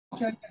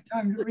had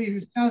time to read.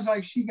 It sounds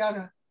like she got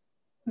a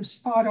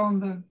spot on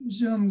the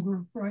Zoom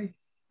group, right?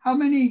 How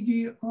many do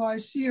you, oh, I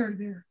see her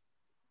there.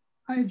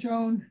 Hi,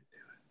 Joan.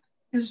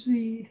 Is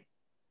the,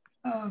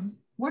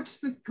 what's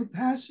the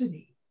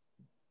capacity?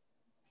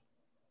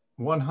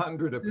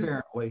 100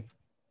 apparently.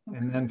 Okay.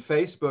 And then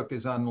Facebook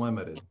is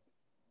unlimited.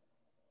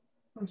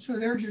 So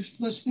they're just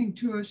listening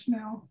to us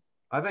now?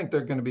 I think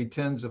they're going to be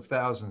tens of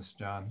thousands,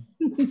 John.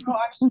 Oh,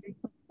 I see.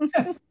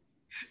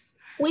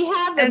 We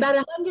have about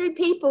 100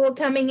 people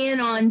coming in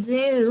on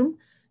Zoom,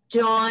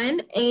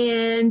 John,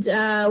 and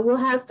we'll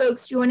have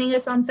folks joining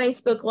us on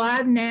Facebook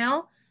Live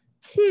now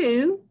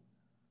too,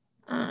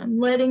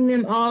 letting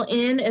them all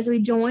in as we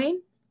join.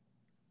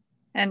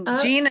 And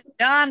Jean and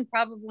John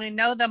probably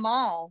know them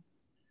all.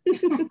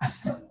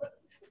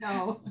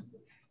 No,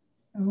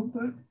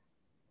 but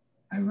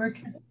I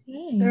reckon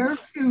there are a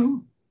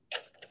few,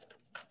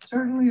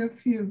 certainly a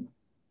few.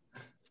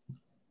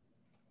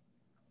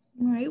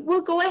 All right,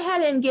 we'll go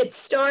ahead and get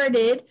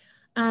started.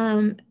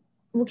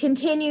 We'll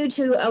continue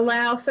to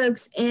allow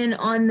folks in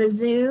on the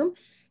Zoom,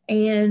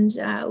 and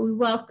we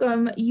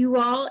welcome you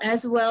all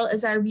as well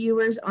as our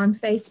viewers on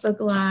Facebook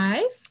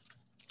Live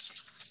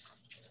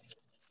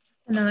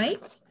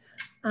tonight.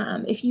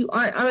 If you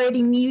aren't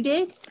already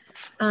muted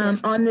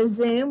on the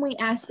Zoom, we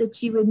ask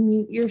that you would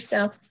mute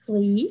yourself,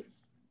 please.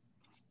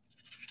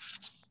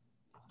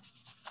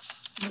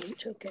 No,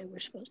 it's okay. We're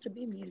supposed to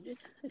be muted,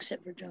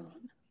 except for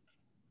John.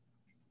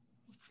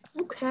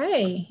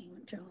 Okay.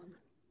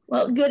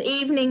 Well, good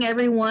evening,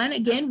 everyone.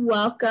 Again,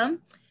 welcome.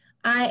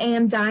 I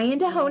am Diane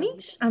Dahoney.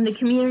 I'm the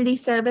Community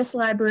Service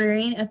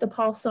Librarian at the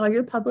Paul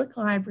Sawyer Public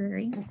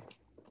Library.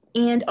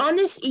 And on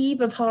this eve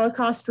of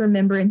Holocaust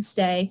Remembrance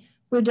Day,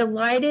 we're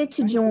delighted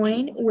to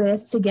join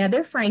with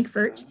Together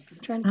Frankfort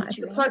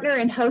to partner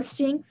in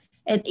hosting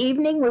an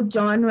evening with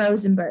John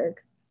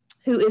Rosenberg,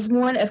 who is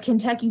one of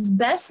Kentucky's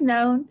best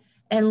known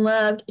and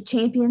loved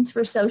champions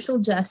for social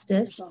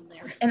justice,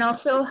 and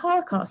also a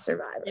Holocaust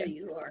survivor. There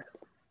you are.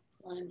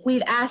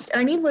 We've asked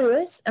Ernie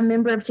Lewis, a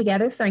member of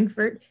Together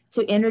Frankfort,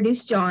 to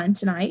introduce John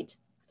tonight.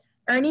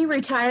 Ernie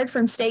retired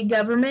from state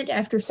government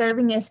after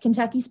serving as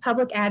Kentucky's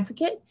public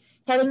advocate,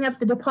 heading up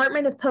the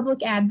Department of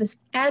Public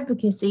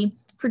Advocacy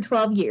for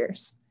 12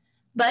 years.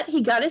 But he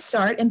got his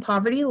start in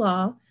poverty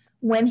law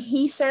when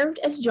he served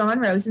as John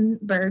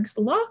Rosenberg's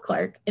law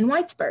clerk in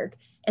Whitesburg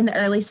in the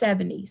early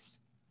 70s.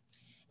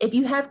 If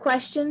you have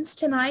questions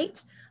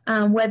tonight,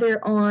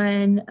 whether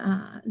on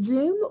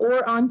Zoom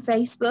or on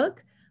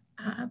Facebook,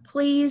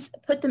 please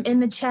put them in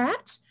the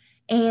chat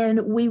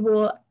and we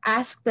will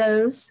ask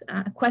those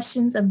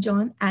questions of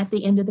John at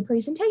the end of the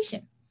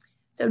presentation.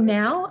 So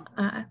now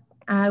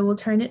I will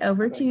turn it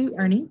over to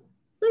Ernie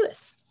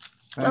Lewis.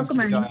 Welcome,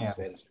 Ernie.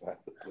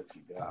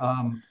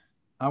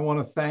 I want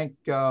to thank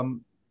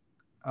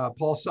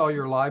Paul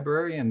Sawyer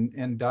Library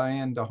and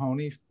Diane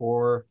Dahoney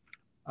for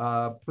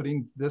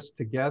putting this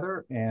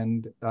together,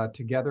 and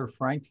Together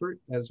Frankfort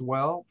as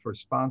well for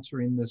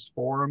sponsoring this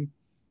forum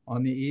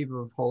on the eve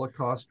of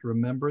Holocaust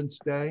Remembrance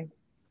Day.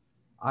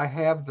 I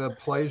have the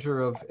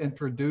pleasure of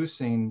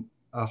introducing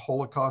a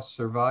Holocaust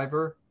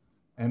survivor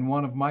and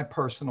one of my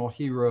personal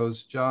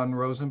heroes, John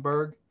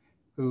Rosenberg,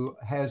 who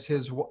has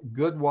his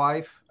good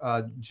wife,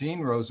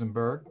 Jean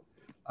Rosenberg,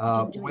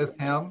 with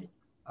him,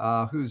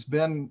 who's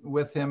been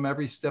with him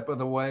every step of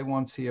the way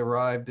once he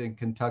arrived in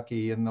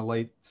Kentucky in the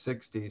late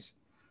 60s.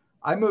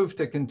 I moved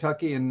to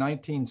Kentucky in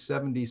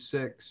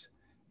 1976,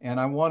 and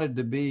I wanted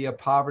to be a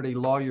poverty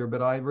lawyer,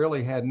 but I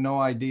really had no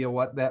idea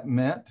what that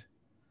meant.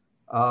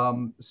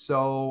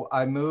 So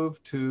I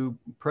moved to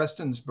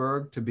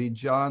Prestonsburg to be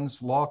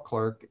John's law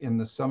clerk in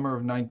the summer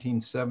of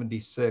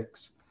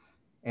 1976.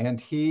 And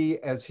he,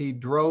 as he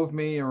drove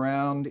me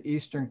around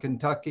Eastern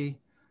Kentucky,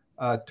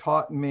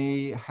 taught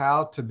me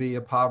how to be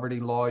a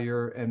poverty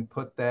lawyer and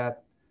put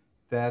that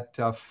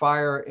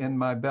fire in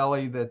my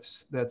belly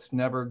that's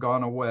never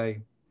gone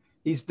away.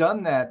 He's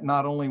done that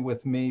not only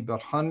with me,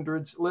 but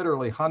hundreds,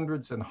 literally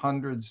hundreds and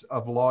hundreds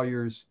of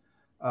lawyers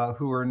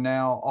who are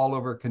now all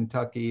over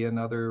Kentucky and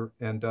other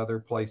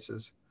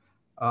places.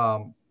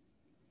 I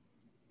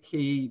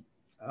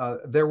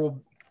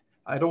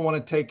don't want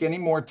to take any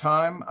more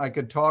time. I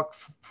could talk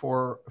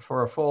for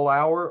a full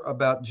hour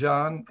about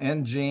John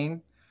and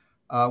Jean.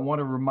 I want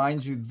to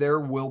remind you there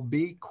will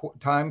be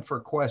time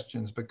for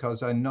questions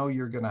because I know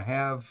you're going to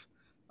have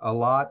a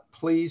lot.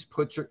 Please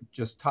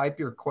just type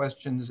your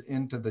questions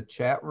into the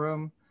chat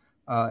room,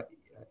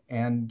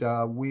 and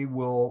we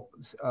will.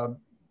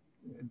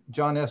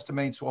 John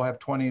estimates we'll have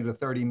 20 to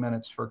 30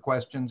 minutes for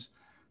questions.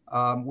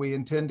 We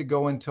intend to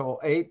go until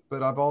 8,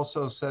 but I've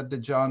also said to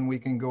John we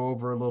can go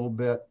over a little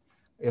bit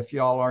if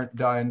y'all aren't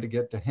dying to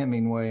get to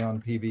Hemingway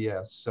on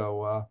PBS.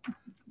 So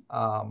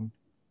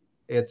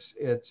it's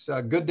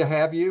good to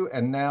have you,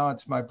 and now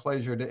it's my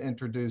pleasure to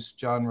introduce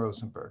John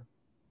Rosenberg.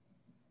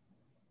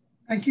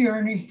 Thank you,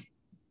 Ernie,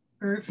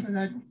 for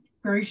that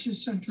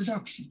gracious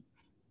introduction.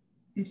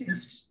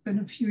 It's been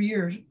a few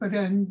years, but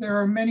then there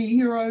are many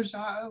heroes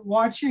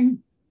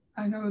watching.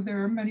 I know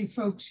there are many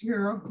folks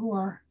here who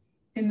are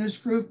in this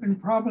group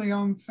and probably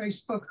on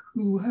Facebook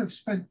who have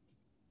spent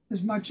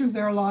as much of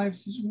their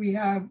lives as we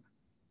have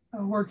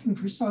working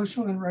for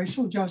social and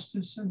racial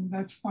justice. And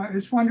that's why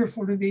it's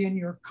wonderful to be in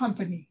your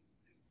company.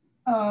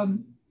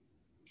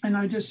 And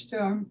I just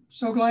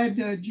so glad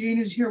Jean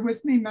is here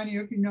with me. Many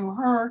of you know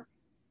her,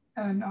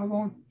 and I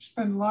won't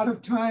spend a lot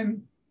of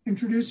time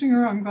introducing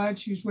her. I'm glad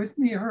she's with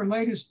me. Her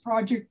latest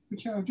project,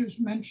 which I've just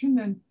mentioned,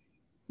 and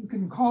you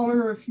can call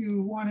her if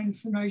you want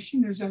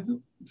information, is that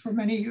for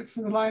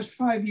the last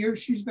 5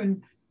 years, she's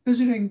been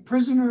visiting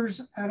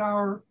prisoners at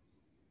our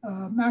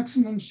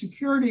maximum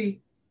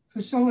security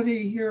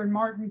facility here in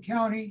Martin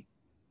County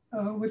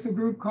with a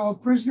group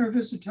called Prisoner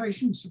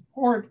Visitation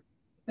Support.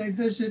 They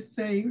visit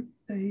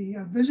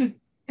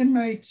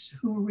inmates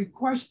who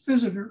request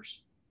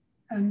visitors,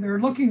 and they're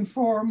looking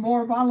for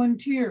more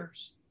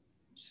volunteers.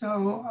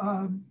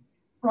 So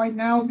right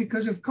now,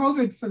 because of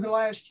COVID for the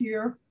last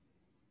year,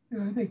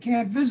 they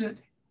can't visit,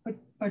 but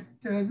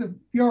the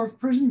Bureau of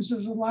Prisons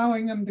is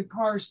allowing them to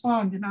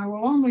correspond. And I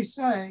will only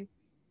say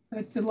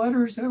that the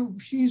letters that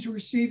she's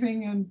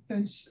receiving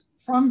and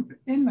from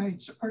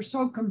inmates are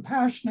so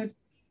compassionate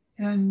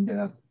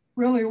and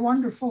really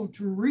wonderful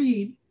to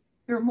read.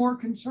 They're more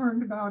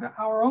concerned about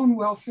our own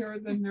welfare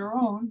than their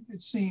own,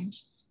 it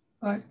seems.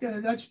 But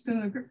that's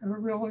been a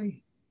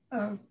really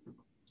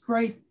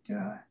great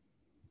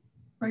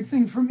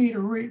thing for me to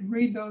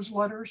read those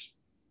letters.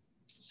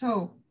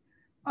 So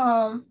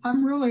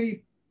I'm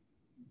really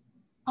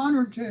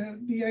honored to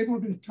be able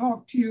to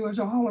talk to you as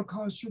a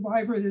Holocaust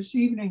survivor this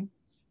evening.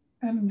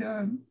 And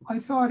I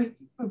thought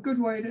a good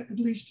way to, at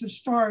least to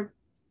start,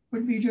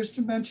 would be just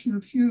to mention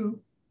a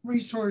few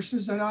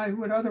resources that I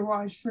would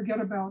otherwise forget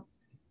about.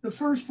 The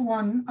first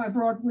one I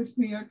brought with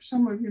me,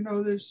 some of you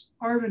know this,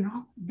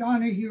 Arvin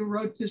Donahue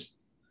wrote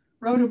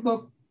a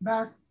book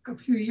back a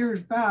few years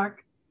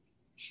back.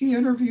 She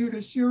interviewed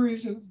a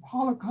series of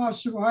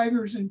Holocaust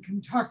survivors in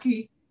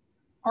Kentucky.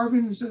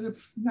 Arvin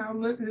now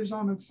is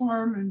on a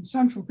farm in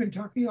central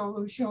Kentucky,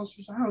 although she also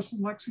has a house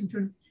in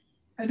Lexington,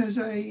 and is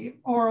a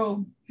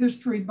oral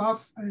history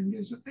buff and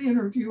is an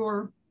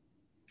interviewer.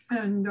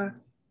 And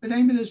the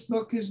name of this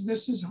book is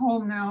This Is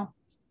Home Now.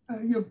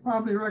 You'll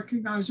probably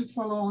recognize the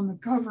fellow on the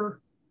cover.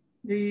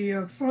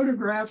 The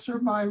photographs are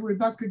by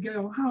Rebecca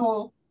Gale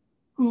Howell,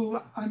 who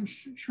I'm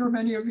sure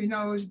many of you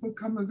know has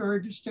become a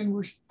very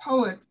distinguished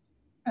poet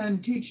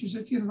and teaches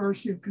at the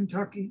University of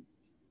Kentucky.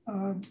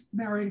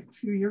 Married a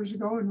few years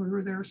ago and we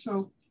were there.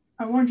 So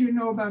I wanted you to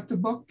know about the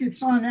book.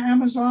 It's on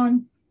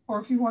Amazon, or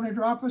if you want to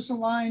drop us a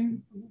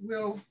line,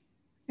 I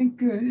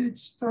think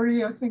it's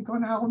 30, I think,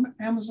 on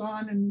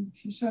Amazon. And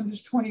if you send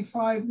us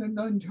 25, then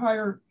the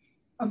entire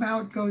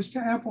amount goes to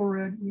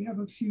AppalReD. We have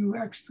a few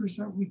extras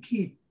that we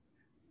keep.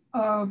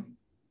 Then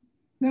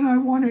I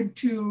wanted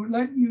to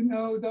let you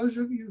know, those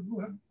of you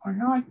who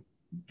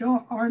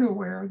aren't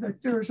aware,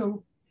 that there's a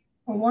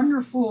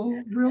wonderful,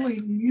 really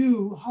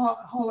new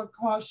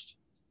Holocaust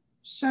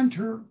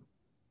Center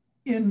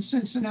in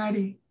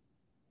Cincinnati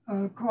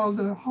called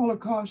the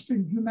Holocaust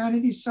and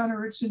Humanities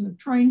Center. It's in the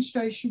train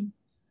station.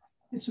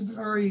 It's a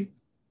very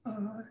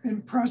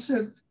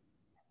impressive,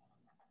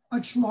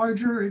 much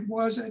larger. It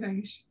was at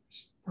a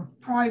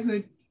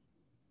private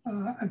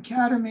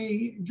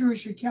academy,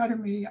 Jewish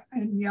academy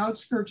in the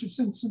outskirts of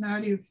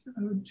Cincinnati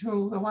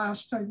until the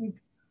last, I think,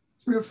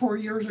 3 or 4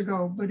 years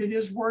ago, but it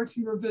is worth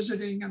your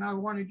visiting, and I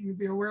wanted you to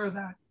be aware of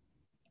that.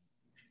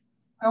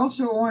 I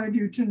also wanted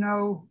you to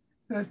know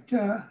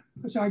that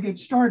as I get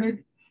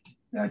started,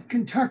 that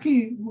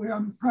Kentucky,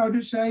 I'm proud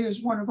to say,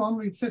 is one of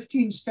only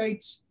 15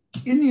 states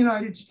in the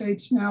United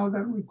States now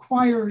that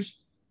requires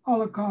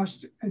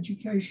Holocaust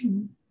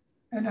education.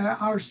 And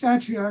our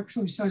statute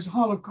actually says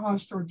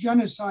Holocaust or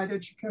genocide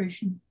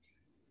education,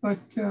 but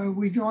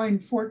we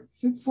joined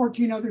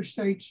 14 other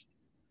states,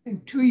 I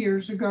think 2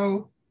 years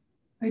ago,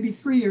 maybe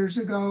 3 years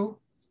ago.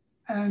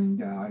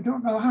 And I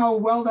don't know how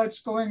well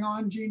that's going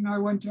on. Jean and I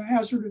went to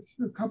Hazard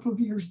a couple of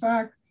years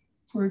back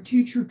for a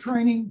teacher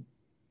training.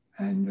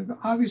 And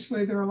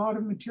obviously there are a lot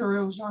of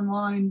materials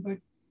online, but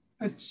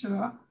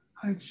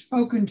I've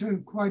spoken to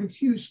quite a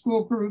few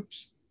school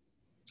groups.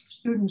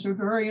 Students are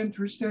very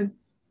interested,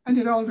 and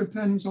it all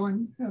depends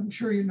on, I'm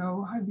sure you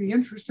know, the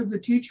interest of the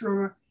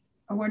teacher.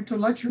 I went to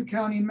Letcher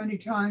County many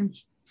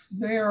times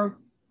there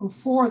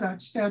before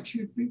that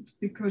statute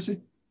because a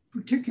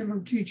particular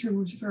teacher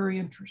was very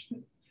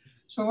interested.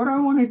 So what I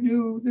want to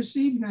do this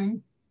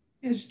evening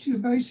is to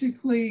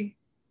basically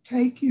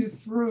take you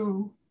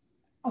through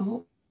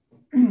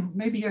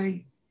maybe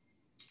a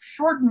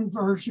shortened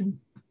version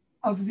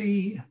of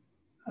the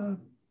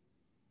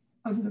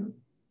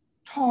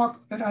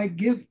talk that I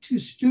give to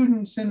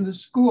students in the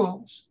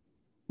schools.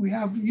 We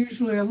have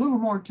usually a little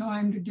more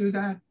time to do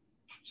that.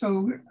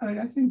 So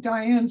I think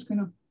Diane's going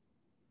to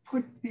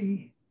put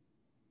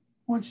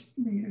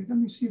let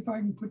me see if I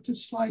can put the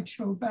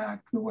slideshow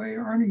back the way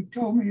Ernie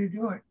told me to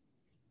do it.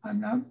 I'm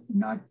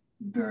not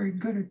very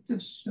good at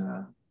this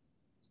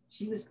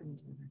she was going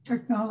to do it.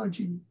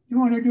 Technology. You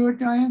want to do it,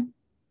 Diane?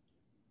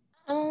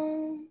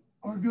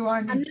 Or do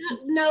I need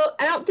no,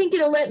 I don't think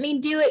it'll let me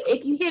do it.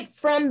 If you hit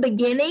from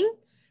beginning,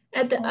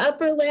 At the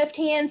upper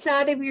left-hand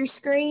side of your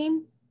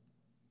screen.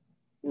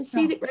 You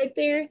see that right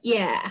there?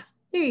 Yeah,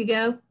 there you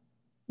go.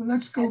 Well,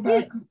 let's go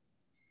back.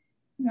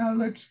 Now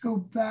let's go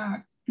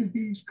back. Do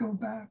these go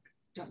back?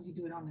 Don't you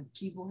do it on the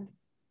keyboard?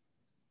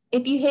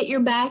 If you hit your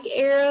back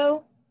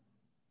arrow.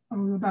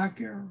 Oh, the back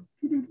arrow.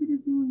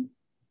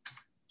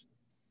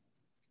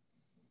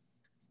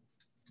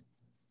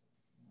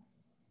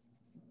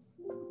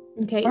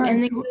 Okay, right,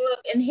 and then go up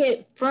and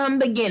hit from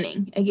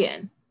beginning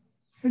again.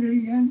 Hit it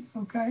again,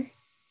 okay.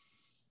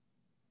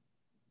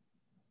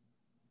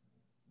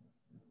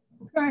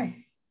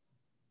 Okay.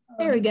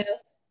 There we go.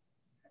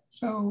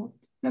 So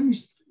let me,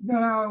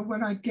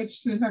 when I get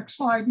to the next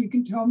slide, you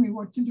can tell me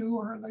what to do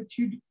or let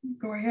you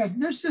go ahead.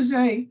 This is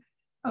a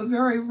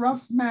very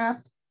rough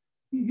map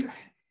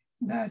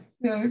that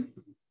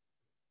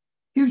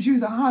gives you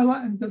the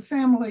highlight, the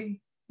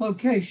family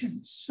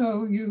locations.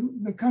 So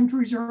the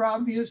countries are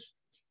obvious.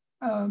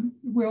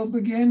 We'll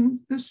begin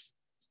this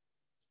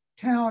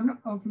town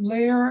of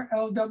Leer,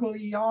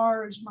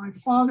 L-W-E-R, is my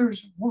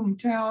father's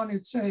hometown.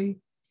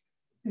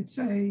 It's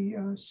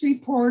a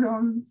seaport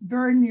on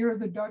very near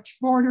the Dutch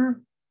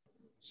border.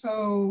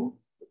 So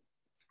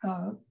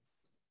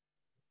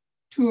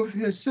two of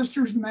his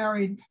sisters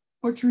married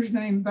butchers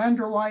named Van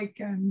der Weyck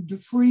and de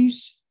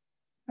Vries,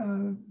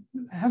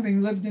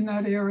 having lived in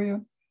that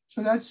area.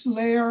 So that's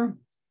Leer.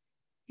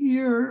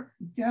 Here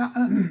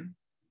down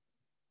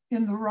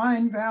in the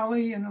Rhine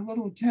Valley, in a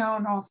little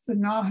town off the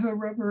Nahe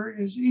River,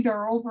 is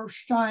Idar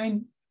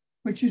Oberstein,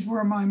 which is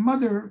where my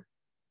mother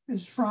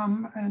is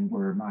from and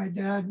where my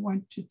dad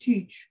went to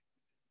teach.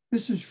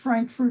 This is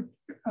Frankfort,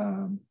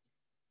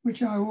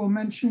 which I will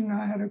mention.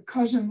 I had a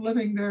cousin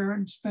living there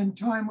and spent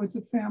time with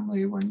the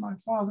family when my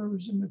father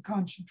was in the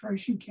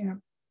concentration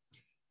camp.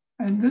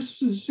 And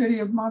this is the city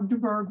of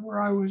Magdeburg,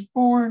 where I was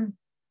born.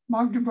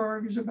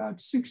 Magdeburg is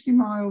about 60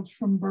 miles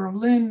from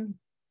Berlin.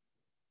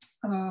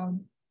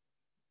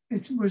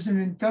 It was an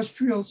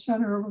industrial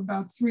center of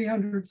about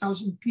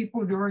 300,000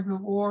 people during the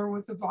war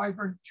with a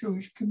vibrant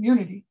Jewish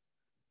community.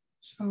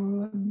 So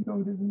let me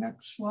go to the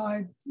next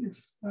slide.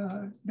 If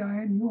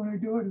Diane, you want to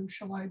do it, or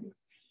shall I do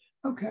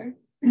it? Okay.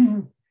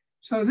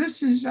 So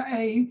this is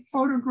a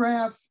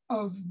photograph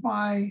of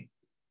my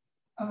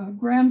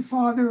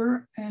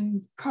grandfather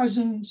and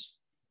cousins.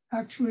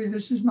 Actually,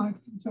 this is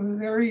so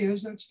there he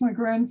is. That's my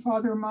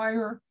grandfather,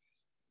 Meyer.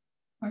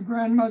 My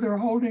grandmother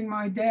holding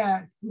my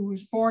dad, who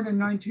was born in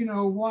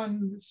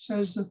 1901. It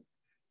says that,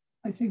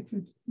 I think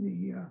that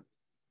the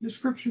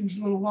description's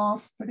a little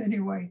off, but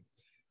anyway,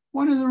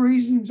 one of the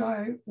reasons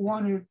I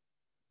want to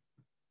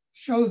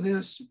show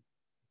this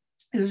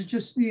is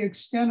just the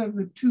extent of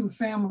the two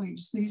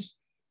families.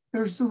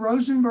 There's the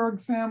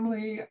Rosenberg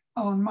family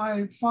on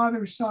my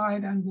father's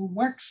side and the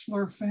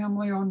Wexler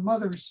family on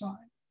mother's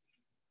side.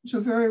 It's a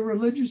very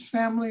religious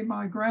family.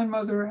 My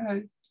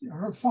grandmother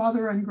her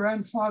father and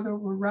grandfather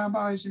were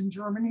rabbis in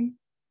Germany.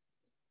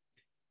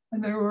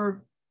 And there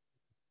were,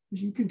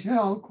 as you can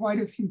tell,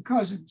 quite a few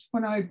cousins.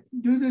 When I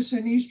do this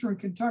in Eastern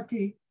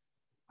Kentucky,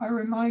 I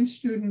remind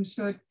students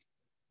that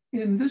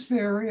in this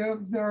area,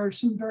 there are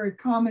some very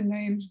common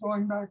names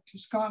going back to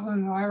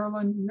Scotland and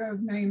Ireland. You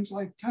have names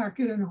like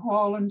Tackett and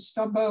Hall and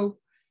Stubbo.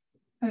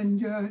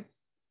 And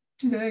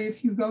today,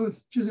 if you go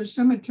to the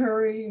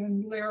cemetery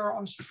in Leer,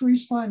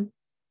 Ostfriesland,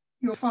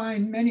 you'll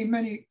find many,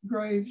 many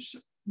graves,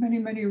 many,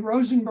 many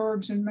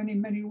Rosenbergs and many,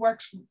 many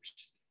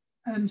Wexlers.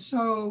 And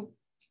so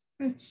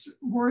it's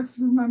worth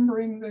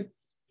remembering that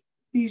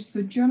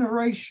the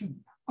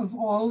generation of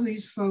all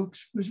these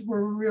folks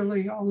were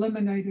really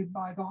eliminated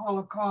by the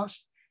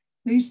Holocaust.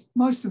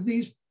 Most of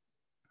these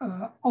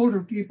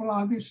older people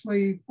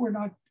obviously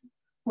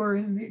were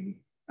in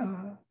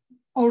the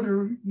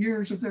older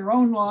years of their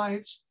own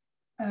lives,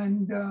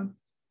 and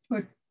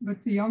but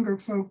the younger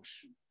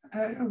folks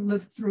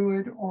lived through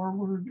it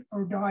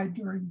or died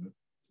during the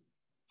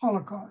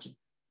Holocaust.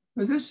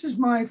 But this is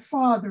my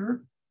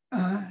father,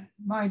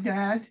 my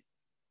dad.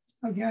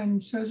 Again,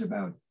 says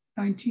about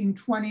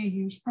 1920.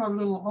 He was probably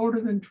a little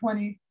older than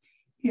 20.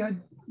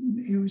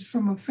 He was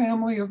from a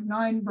family of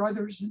 9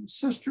 brothers and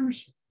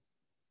sisters,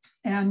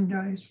 and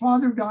his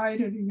father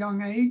died at a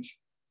young age.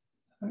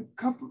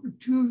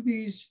 Two of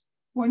these,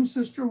 one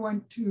sister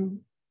went to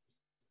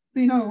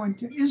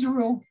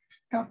Israel,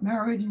 got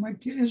married and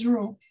went to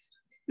Israel.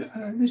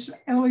 This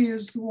Ellie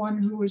is the one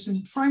who was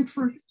in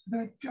Frankfort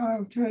that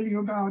I'll tell you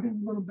about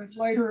in a little bit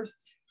later.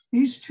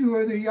 These two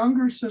are the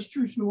younger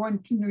sisters who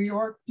went to New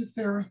York with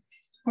their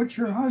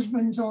butcher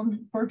husbands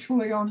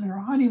virtually on their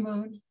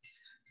honeymoon.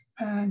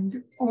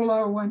 And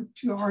Ola went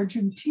to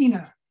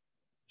Argentina.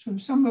 So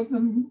some of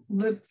them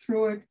lived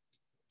through it.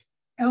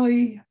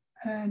 Ellie,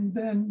 and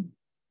then,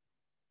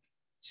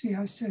 see,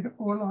 I said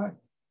Ola,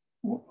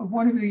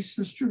 one of these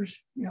sisters,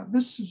 yeah,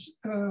 this is,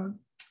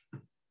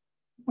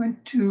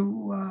 went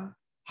to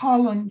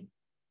Holland,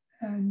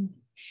 and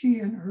she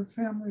and her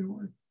family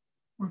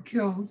were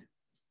killed.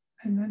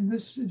 And then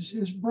this is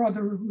his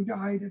brother who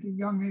died at a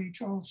young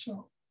age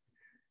also.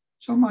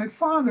 So my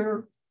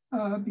father,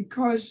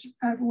 because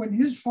when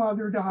his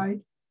father died,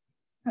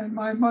 And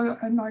my mother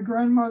and my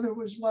grandmother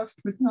was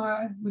left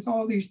with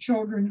all these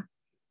children.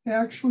 They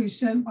actually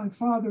sent my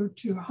father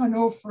to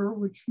Hanover,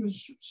 which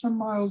was some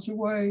miles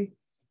away.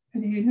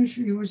 And he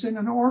initially was in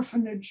an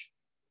orphanage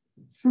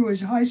through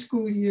his high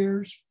school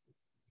years.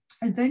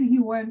 And then he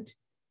went,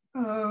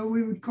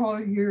 we would call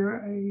it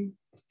here a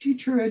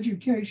teacher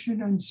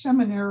education and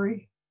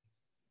seminary,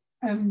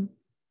 and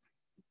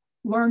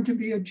learned to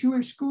be a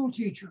Jewish school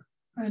teacher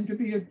and to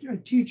be a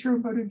teacher,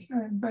 but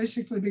and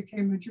basically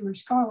became a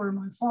Jewish scholar.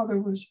 My father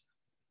was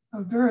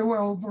very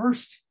well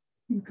versed.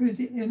 You could,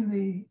 in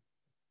the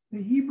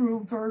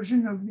Hebrew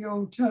version of the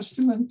Old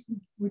Testament,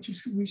 which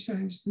is, we say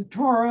is the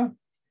Torah,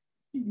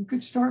 you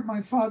could start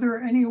my father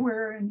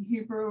anywhere in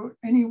Hebrew,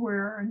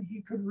 anywhere, and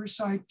he could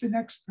recite the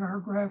next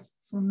paragraph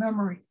from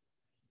memory.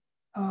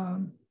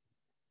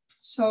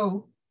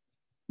 So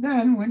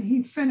then when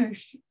he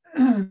finished,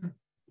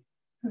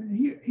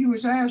 he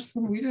was asked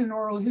when we did an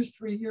oral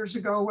history years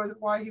ago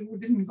why he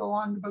didn't go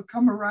on to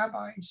become a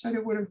rabbi. He said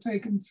it would have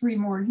taken 3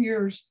 more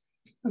years,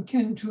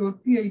 akin to a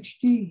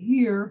PhD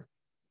here,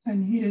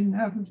 and he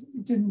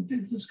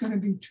it was going to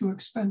be too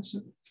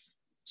expensive.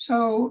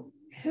 So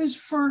his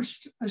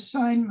first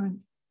assignment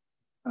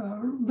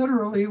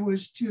literally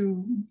was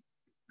to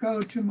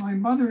go to my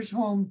mother's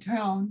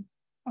hometown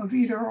of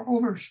Eder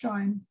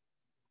Oberstein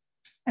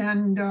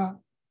and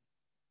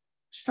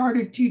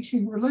started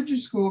teaching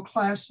religious school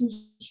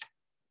classes.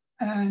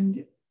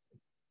 And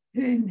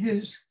in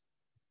his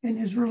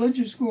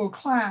religious school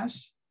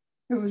class,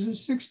 there was a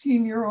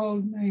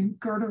 16-year-old named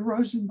Gerda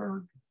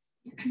Rosenberg.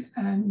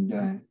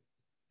 And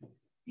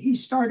he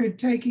started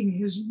taking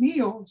his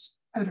meals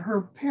at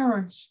her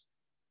parents'.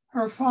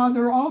 Her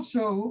father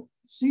also,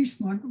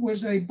 Ziesman,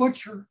 was a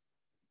butcher.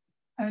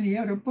 And he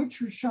had a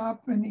butcher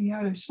shop and he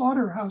had a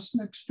slaughterhouse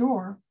next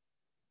door.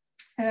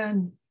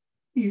 And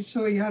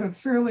so he had a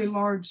fairly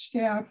large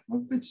staff.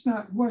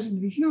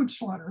 Wasn't a huge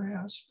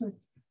slaughterhouse, but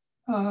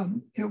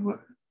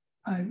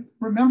I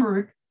remember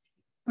it.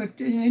 But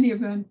in any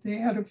event, they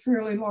had a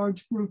fairly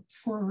large group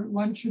for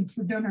lunch and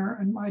for dinner.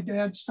 And my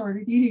dad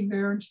started eating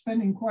there and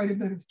spending quite a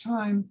bit of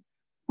time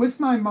with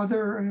my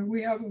mother. And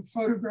we have a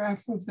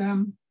photograph of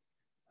them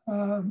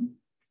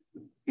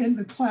in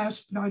the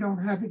class, but I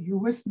don't have it here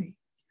with me.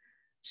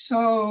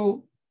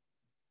 So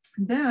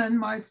then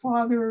my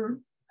father,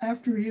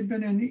 after he had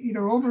been in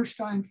Eder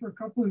Oberstein for a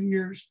couple of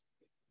years,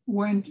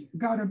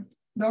 got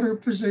another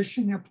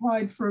position,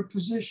 applied for a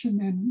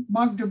position in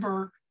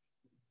Magdeburg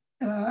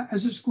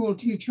as a school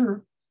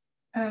teacher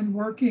and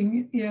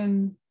working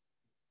in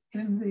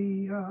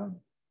the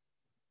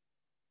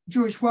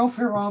Jewish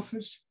Welfare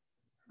Office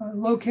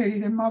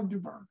located in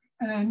Magdeburg.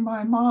 And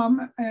my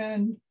mom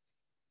and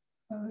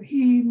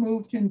he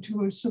moved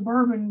into a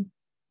suburban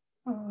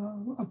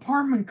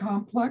apartment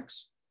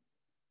complex,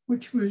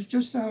 which was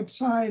just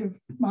outside of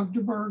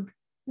Magdeburg.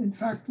 In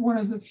fact, one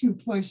of the few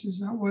places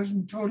that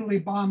wasn't totally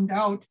bombed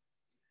out.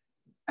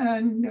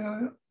 And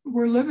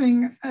we're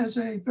living as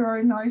a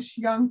very nice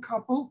young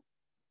couple.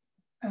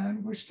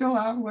 And we're still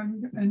out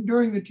and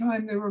during the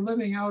time they were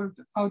living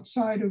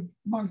outside of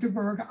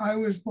Magdeburg, I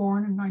was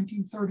born in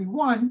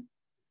 1931.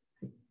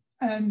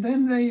 And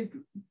then they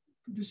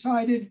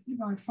decided,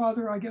 my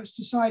father, I guess,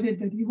 decided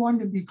that he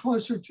wanted to be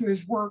closer to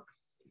his work.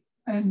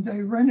 And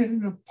they rented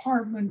an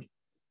apartment,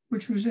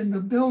 which was in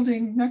the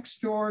building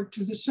next door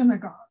to the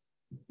synagogue.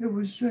 It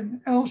was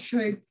an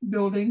L-shaped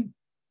building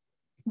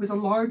with a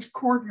large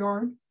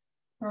courtyard.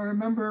 I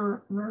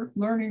remember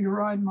learning to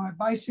ride my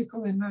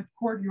bicycle in that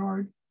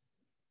courtyard.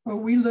 But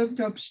we lived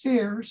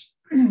upstairs,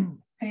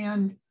 and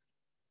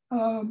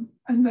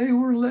they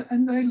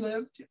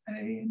lived.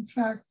 In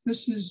fact,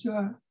 this is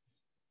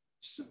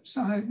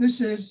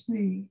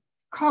the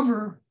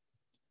cover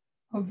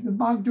of the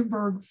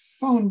Magdeburg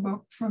phone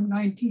book from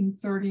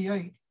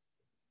 1938.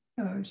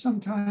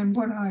 Sometime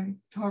when I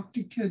talk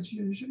to kids,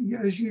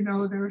 as you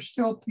know, there are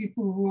still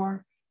people who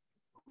are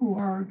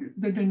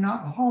the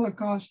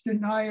Holocaust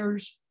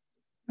deniers,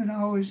 and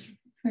I always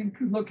think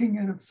looking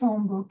at a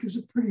phone book is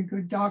a pretty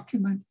good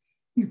document.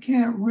 You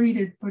can't read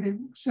it, but it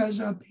says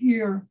up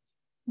here,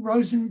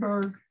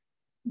 Rosenberg,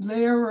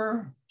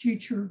 Lehrer,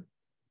 teacher,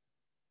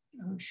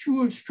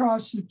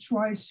 Schulstrasse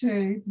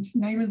 2C. The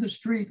name of the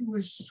street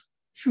was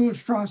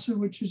Schulstrasse,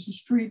 which is the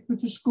street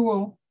with the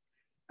school,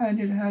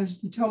 and it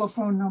has the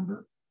telephone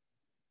number.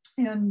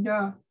 And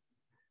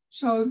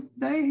so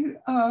they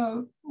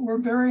were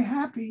very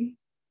happy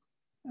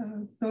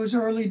those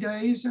early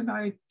days. And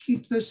I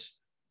keep this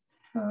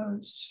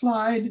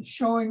slide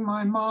showing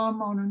my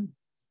mom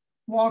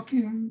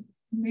walking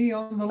me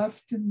on the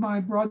left and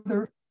my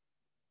brother,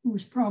 who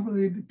was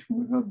probably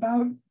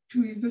about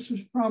 2 years, this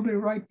was probably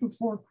right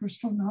before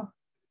Kristallnacht,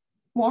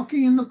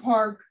 walking in the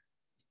park.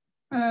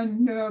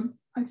 And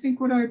I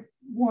think what I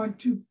want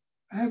to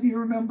have you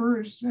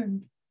remember is that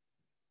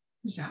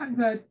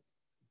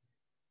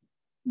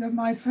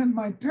my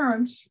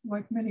parents,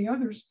 like many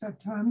others at that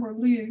time, were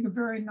leading a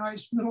very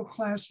nice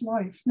middle-class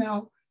life.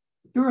 Now,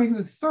 during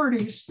the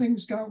 30s,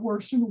 things got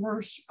worse and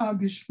worse,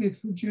 obviously,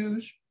 for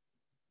Jews.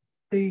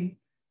 The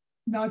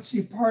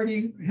Nazi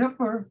Party,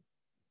 Hitler,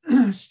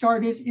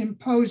 started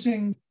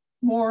imposing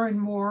more and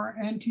more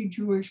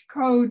anti-Jewish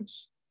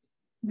codes.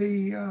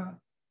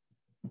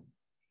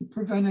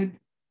 Prevented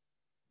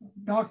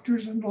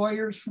doctors and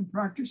lawyers from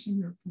practicing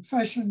their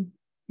profession.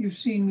 You've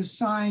seen the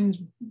signs,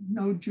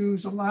 no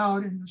Jews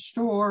allowed in the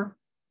store.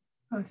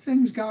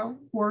 Things got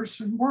worse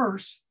and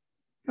worse.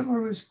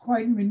 Hitler was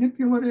quite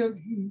manipulative.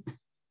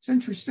 It's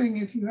interesting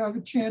if you have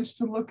a chance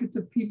to look at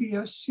the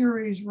PBS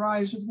series,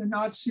 Rise of the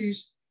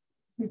Nazis.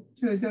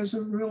 It does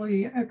a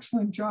really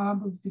excellent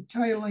job of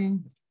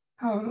detailing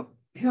how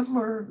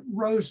Hitler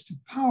rose to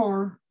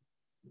power.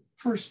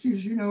 First,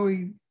 as you know,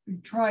 he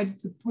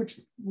tried to put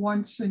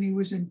once and he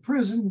was in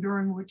prison,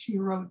 during which he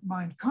wrote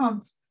Mein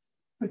Kampf.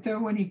 But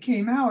then when he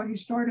came out, he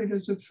started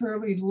as a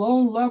fairly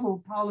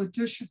low-level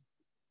politician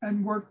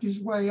and worked his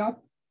way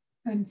up,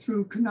 and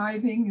through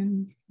conniving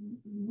and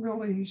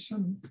really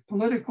some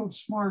political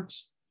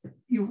smarts,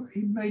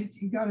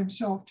 he got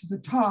himself to the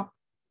top.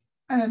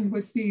 And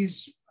with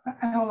these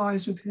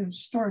allies of his,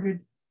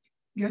 started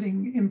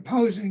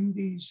imposing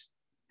these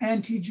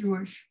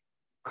anti-Jewish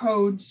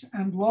codes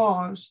and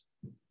laws.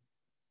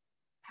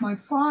 My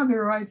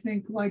father, I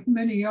think, like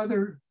many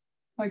other,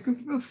 like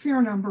a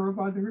fair number of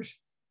others,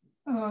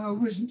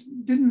 was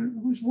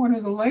one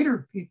of the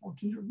later people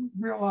to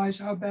realize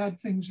how bad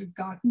things had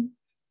gotten.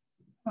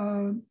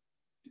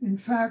 In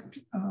fact,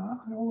 I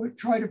would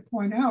try to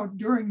point out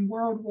during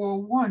World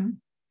War I,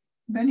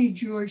 many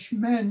Jewish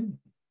men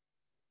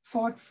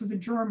fought for the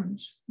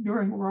Germans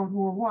during World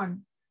War I.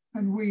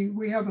 And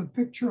we have a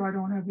picture, I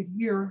don't have it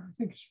here, I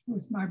think it's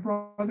with my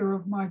brother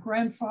of my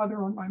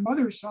grandfather on my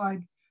mother's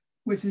side,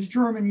 with his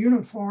German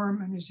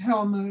uniform and his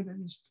helmet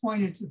and his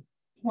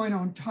point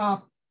on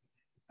top.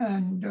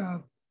 And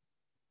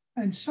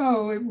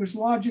so it was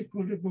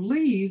logical to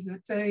believe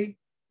that they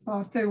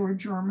thought they were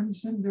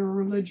Germans and their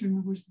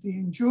religion was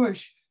being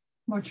Jewish,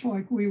 much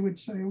like we would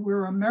say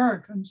we're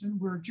Americans and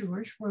we're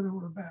Jewish, whether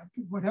we're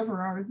Baptist,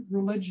 whatever our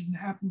religion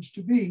happens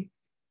to be.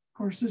 Of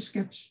course,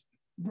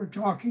 we're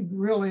talking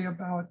really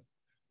about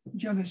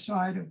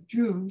genocide of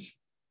Jews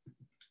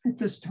at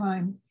this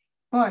time.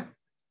 But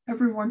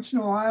every once in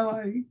a while,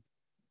 I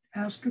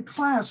ask a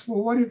class,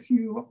 well, what if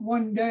you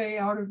one day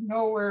out of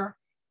nowhere,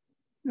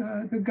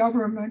 the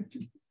government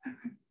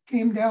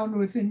came down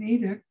with an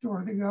edict,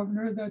 or the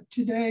governor, that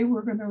today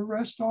we're going to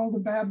arrest all the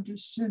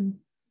Baptists in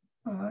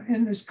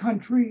this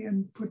country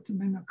and put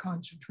them in a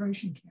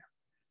concentration camp.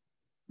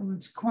 Well,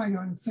 it's quite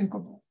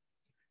unthinkable.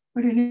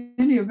 But in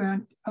any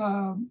event,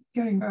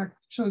 getting back,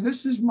 so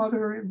this is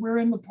mother, we're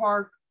in the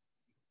park.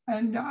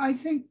 And I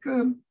think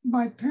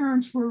my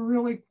parents were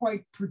really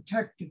quite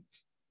protective,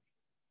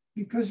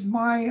 because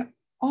my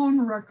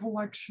own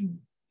recollection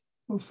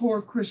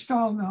before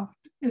Kristallnacht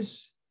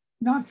is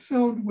not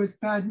filled with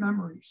bad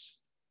memories.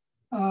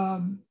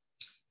 I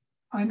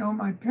know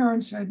my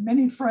parents had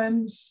many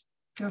friends,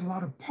 had a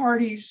lot of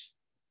parties.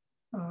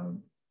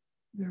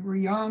 They were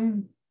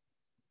young.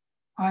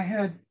 I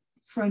had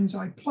friends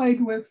I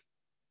played with.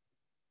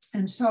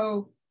 And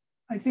so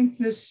I think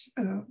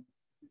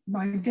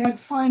my dad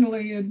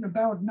finally in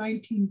about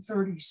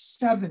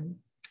 1937,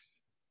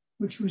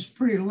 which was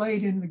pretty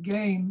late in the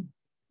game,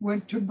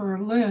 went to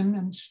Berlin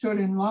and stood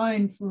in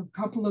line for a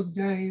couple of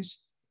days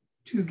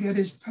to get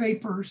his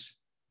papers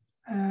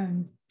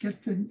and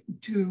get to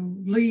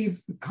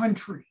leave the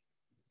country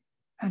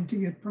and to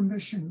get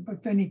permission.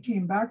 But then he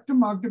came back to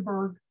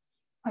Magdeburg.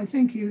 I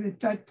think at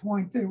that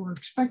point they were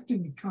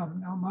expecting to come.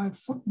 Now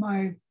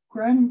my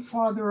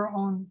grandfather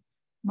on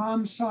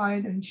mom's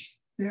side and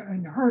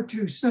her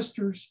two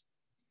sisters,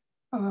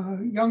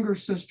 younger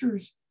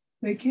sisters,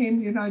 they came to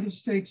the United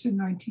States in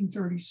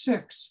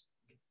 1936.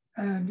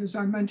 And as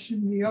I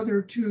mentioned, the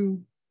other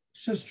two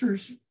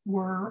sisters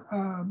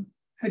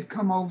had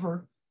come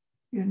over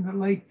in the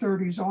late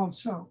 30s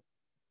also.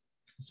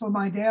 So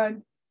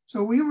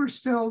we were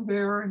still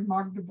there in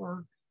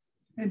Magdeburg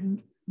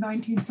in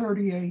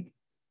 1938,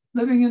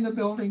 living in the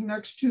building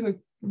next to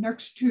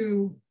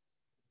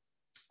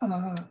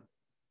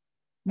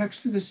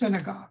the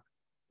synagogue.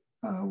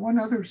 One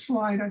other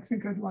slide I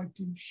think I'd like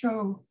to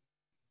show,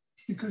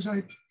 because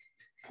I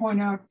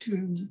point out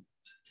to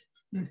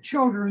the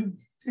children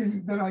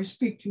that I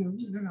speak to,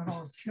 they're not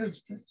all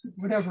kids, but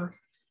whatever.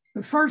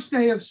 The first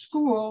day of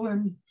school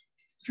in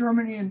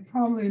Germany and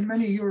probably in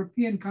many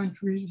European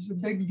countries is a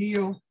big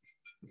deal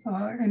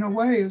in a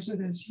way as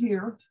it is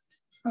here,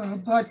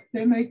 but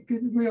they make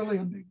it really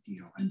a big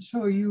deal. And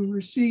so you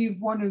receive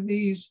one of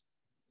these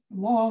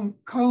long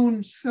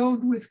cones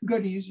filled with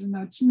goodies, and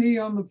that's me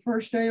on the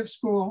first day of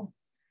school.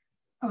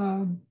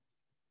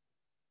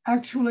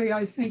 Actually,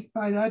 I think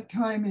by that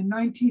time in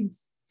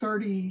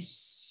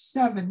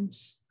 1937,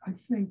 I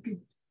think,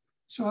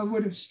 so I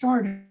would have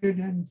started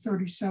in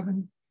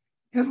 37,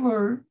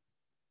 Hitler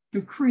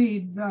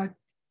decreed that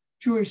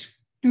Jewish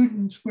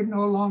students would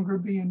no longer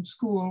be in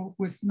school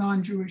with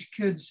non-Jewish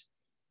kids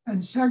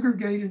and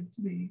segregated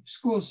the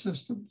school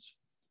systems.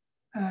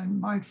 And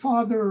my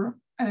father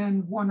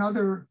and one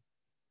other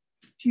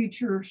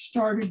teacher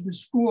started the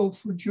school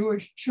for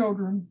Jewish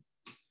children,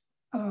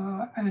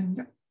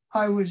 and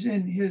I was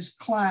in his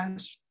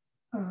class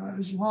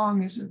as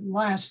long as it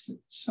lasted.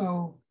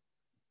 So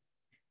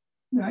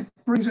that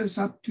brings us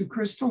up to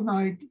Crystal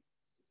Night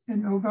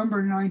in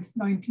November 9th,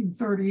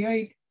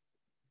 1938.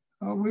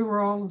 We were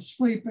all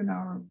asleep in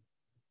our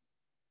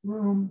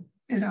room,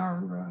 in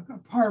our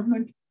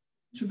apartment.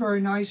 It's a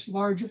very nice,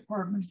 large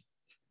apartment.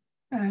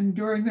 And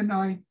during the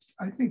night,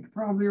 I think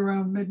probably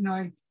around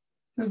midnight,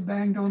 they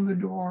banged on the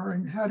door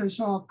and had us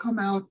all come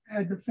out,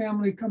 had the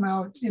family come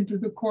out into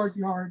the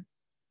courtyard.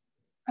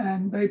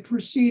 And they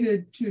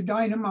proceeded to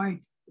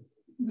dynamite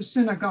the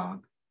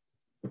synagogue.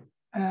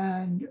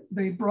 And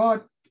they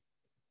brought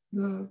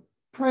the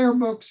prayer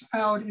books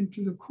out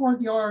into the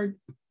courtyard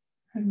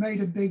and made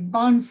a big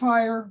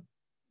bonfire.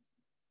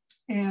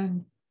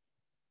 And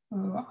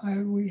I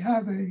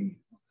have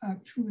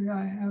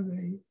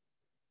a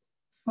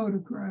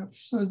photograph.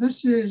 So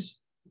this is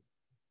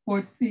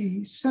what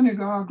the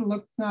synagogue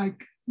looked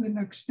like the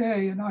next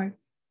day. And I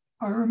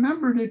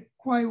remembered it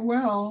quite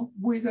well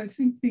with, I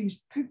think these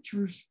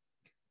pictures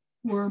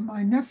were,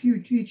 my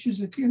nephew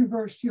teaches at the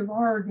University of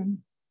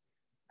Oregon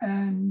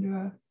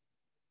and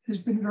has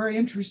been very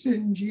interested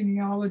in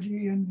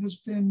genealogy and has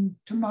been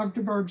to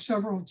Magdeburg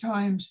several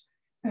times.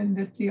 And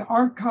that the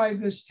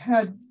archivist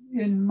had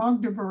in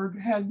Magdeburg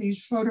had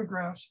these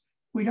photographs.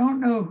 We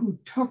don't know who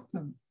took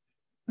them,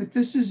 but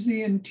this is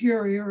the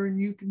interior and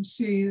you can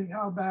see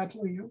how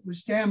badly it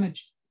was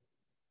damaged.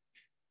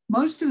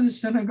 Most of the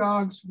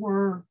synagogues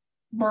were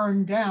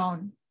burned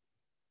down.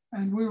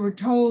 And we were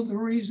told the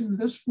reason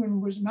this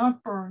one was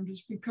not burned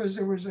is because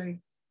there was a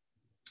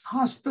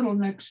hospital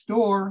next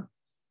door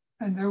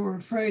and they were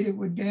afraid it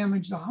would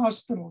damage the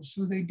hospital.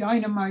 So they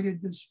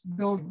dynamited this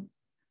building.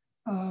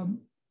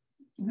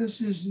 This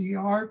is the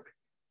ark.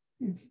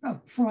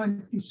 Up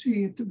front, you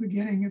see at the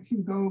beginning, if you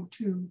go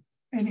to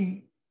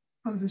any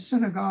of the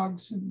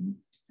synagogues, and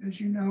as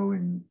you know,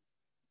 in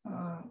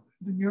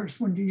the nearest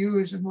one to you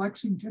is in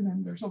Lexington,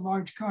 and there's a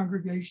large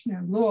congregation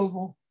in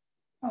Louisville.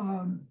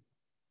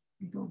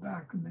 You go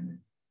back a minute.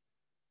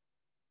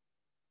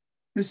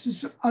 This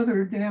is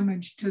other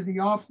damage to the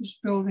office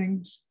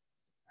buildings,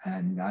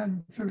 and I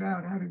haven't figured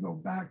out how to go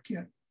back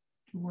yet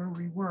to where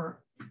we were.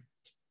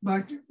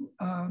 But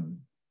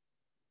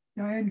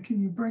Diane, can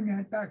you bring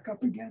that back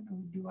up again, or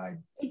do I?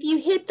 If you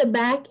hit the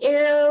back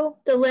arrow,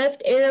 the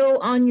left arrow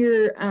on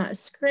your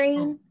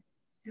screen,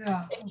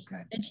 yeah,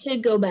 okay. It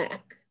should go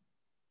back.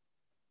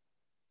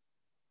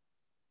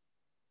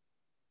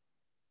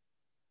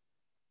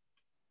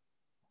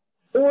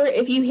 Or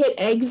if you hit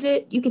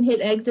exit, you can hit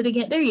exit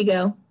again. There you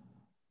go.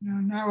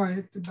 Now I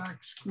hit the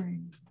back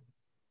screen.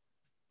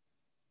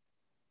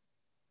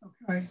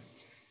 Okay.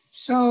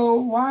 So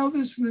while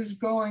this was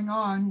going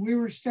on, we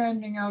were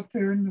standing out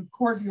there in the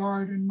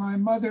courtyard and my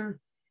mother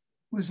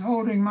was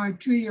holding my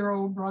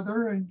 2-year-old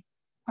brother and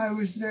I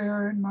was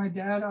there and my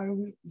dad, I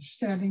was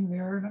standing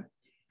there.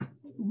 And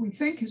we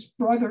think his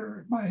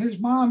brother, his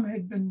mom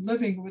had been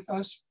living with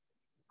us.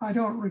 I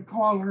don't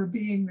recall her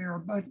being there,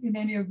 but in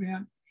any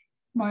event,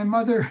 my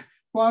mother,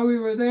 while we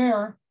were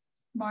there,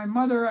 my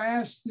mother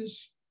asked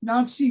this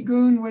Nazi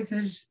goon with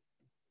his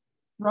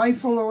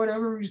rifle or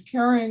whatever he was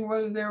carrying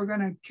whether they were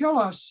going to kill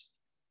us.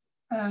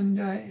 And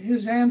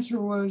his answer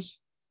was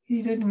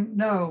he didn't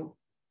know.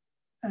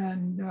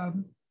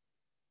 And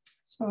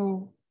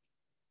so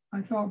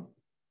I thought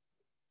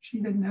she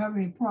didn't have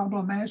any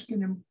problem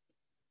asking him.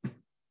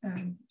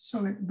 And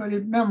so, but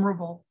it's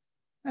memorable.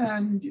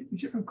 And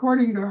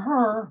according to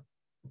her,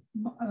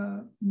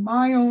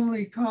 my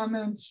only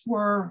comments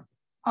were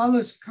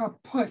alles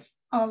kaputt,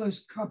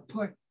 alles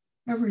kaputt.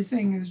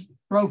 Everything is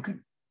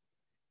broken.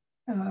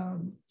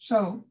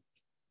 So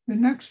the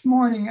next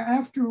morning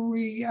after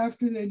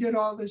they did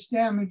all this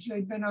damage,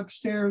 they'd been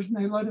upstairs and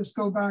they let us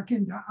go back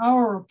into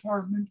our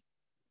apartment.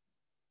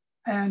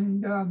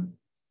 And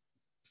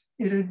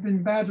it had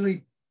been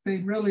badly,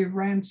 they'd really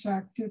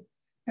ransacked it.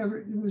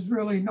 It was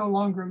really no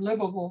longer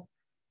livable.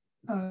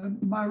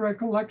 My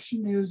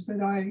recollection is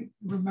that I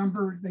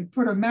remember they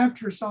put a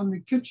mattress on the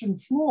kitchen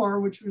floor,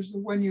 which was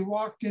when you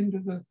walked into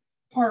the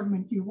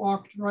apartment, you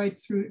walked right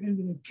through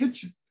into the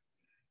kitchen.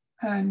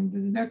 And the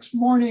next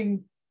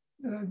morning,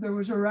 there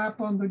was a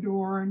rap on the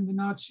door and the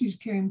Nazis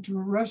came to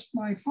arrest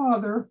my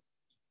father.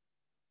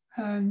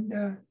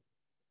 And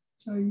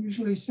so I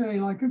usually say,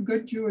 like a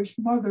good Jewish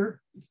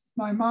mother,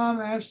 my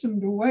mom asked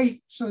him to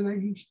wait so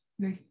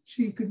that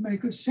she could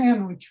make a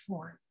sandwich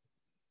for him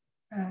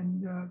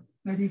and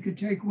that he could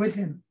take with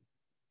him.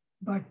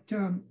 But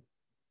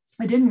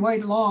I didn't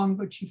wait long,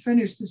 but she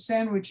finished the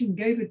sandwich and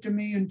gave it to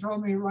me and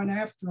told me to run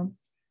after him,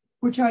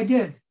 which I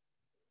did.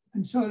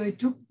 And so they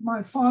took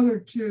my father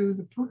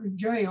to the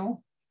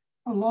jail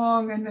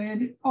along, and they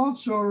had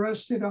also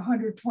arrested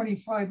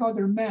 125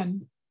 other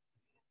men.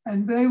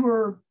 And they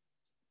were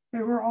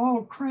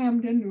all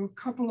crammed into a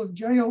couple of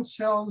jail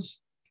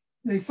cells.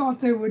 They thought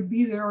they would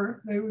be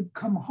there, they would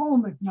come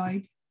home at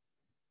night.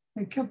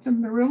 They kept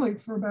them there really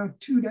for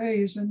about 2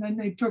 days, and then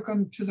they took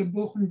them to the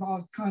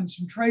Buchenwald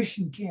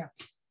concentration camp.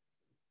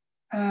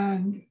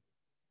 And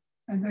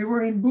they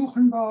were in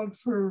Buchenwald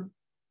for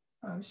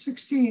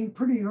 16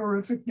 pretty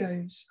horrific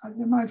days.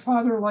 My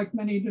father, like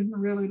many, didn't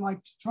really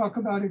like to talk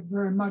about it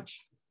very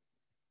much.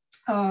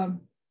 But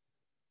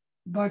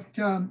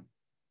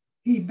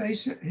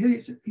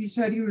he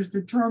said he was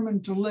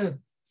determined to live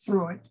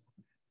through it.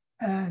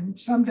 And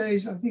some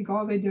days, I think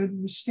all they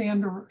did was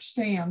stand.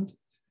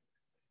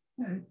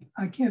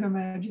 I can't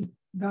imagine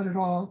that at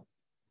all.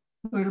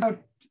 But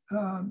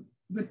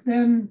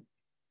then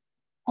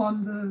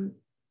on the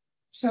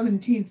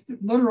 17th,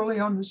 literally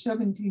on the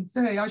 17th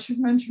day, I should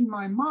mention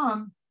my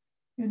mom,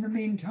 in the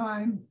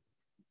meantime,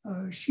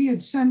 she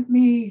had sent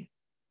me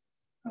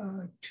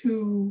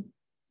to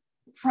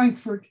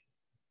Frankfort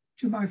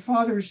to my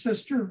father's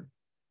sister,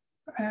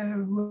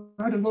 who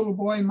had a little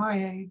boy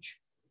my age.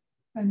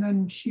 And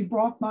then she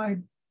brought my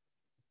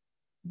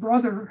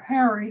brother,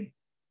 Harry,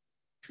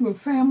 to a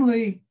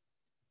family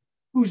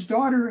whose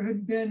daughter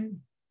had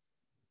been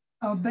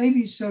a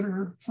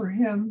babysitter for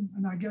him,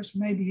 and I guess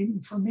maybe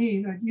even for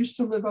me, that used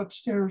to live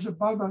upstairs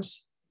above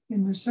us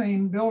in the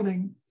same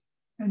building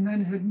and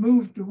then had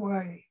moved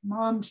away.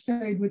 Mom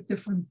stayed with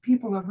different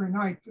people every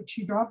night, but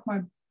she dropped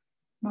my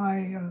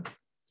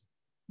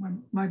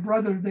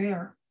brother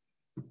there.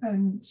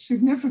 And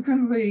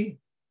significantly,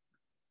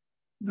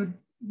 the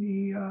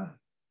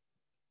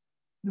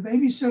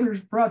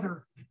babysitter's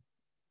brother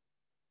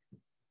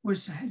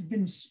was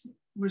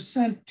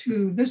sent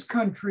to this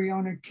country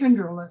on a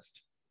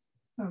kinderlift.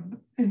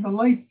 In the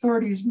late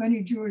 30s,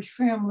 many Jewish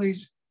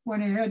families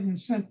went ahead and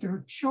sent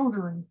their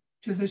children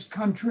to this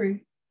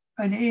country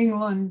and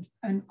England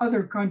and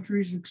other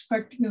countries,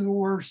 expecting the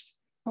worst,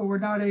 but were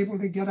not able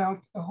to get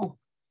out the whole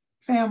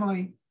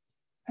family.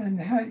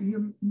 And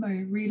you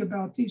may read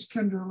about these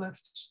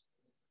kinderlifts.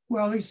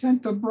 Well, he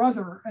sent the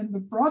brother, and the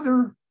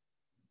brother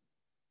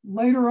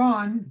later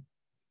on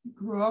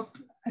grew up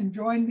and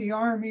joined the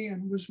army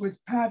and was with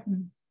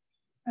Patton,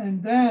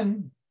 and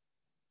then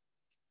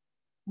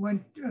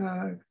went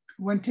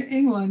to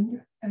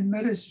England and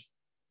met his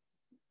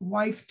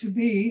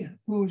wife-to-be,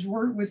 who was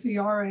worked with the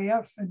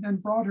RAF, and then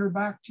brought her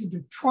back to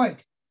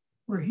Detroit,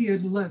 where he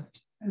had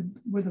lived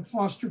with a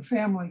foster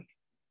family.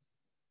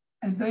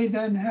 And they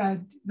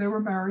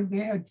were married. They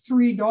had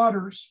 3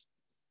 daughters.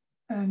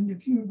 And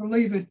if you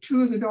believe it,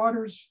 2 of the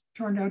daughters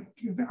are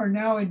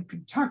now in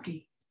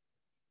Kentucky.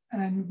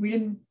 And we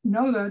didn't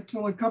know that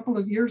till a couple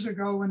of years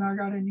ago when I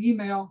got an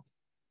email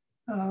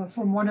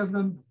from one of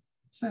them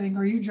saying,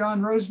 "Are you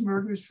John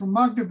Rosenberg?" Who's from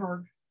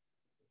Magdeburg.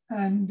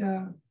 And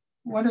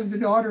one of the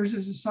daughters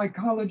is a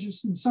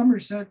psychologist in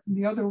Somerset, and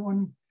the other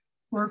one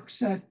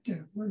works at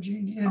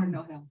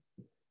Cardinal Hill.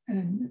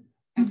 And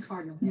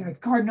Cardinal Hill. Yeah, at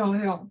Cardinal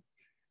Hill.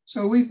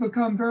 So we've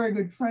become very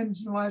good friends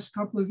in the last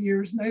couple of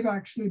years, and they've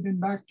actually been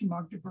back to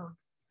Magdeburg.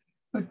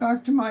 But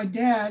back to my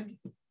dad,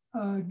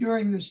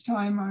 during this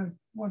time, I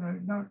want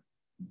to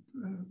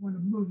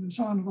move this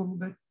on a little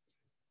bit.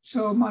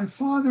 So my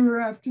father,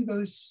 after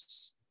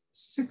those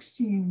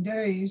 16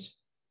 days,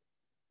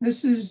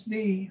 this is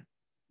the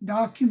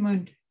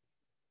document,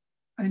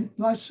 and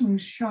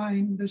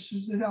Lassungsschein. This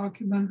is the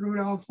document,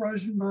 Rudolf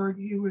Rosenberg.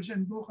 He was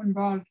in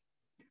Buchenwald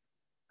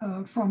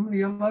from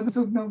the 11th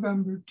of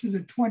November to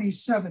the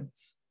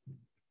 27th.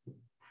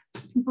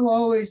 People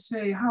always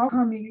say,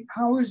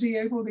 how is he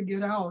able to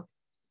get out?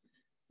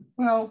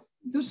 Well,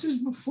 this is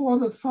before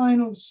the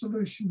final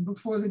solution,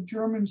 before the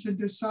Germans had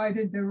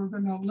decided they were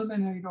going to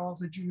eliminate all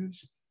the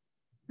Jews.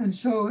 And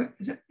so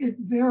it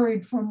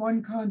varied from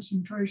one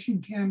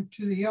concentration camp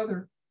to the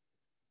other.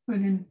 But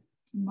in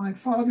my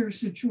father's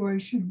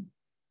situation,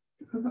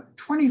 about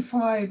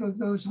 25 of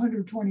those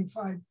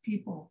 125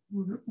 people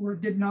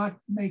did not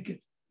make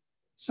it.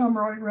 Some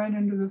ran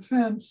into the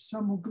fence,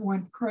 some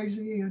went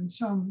crazy, and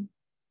some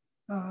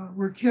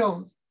were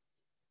killed.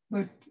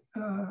 But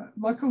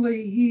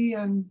luckily, he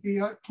and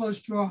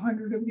close to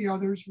 100 of the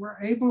others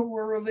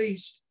were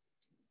released,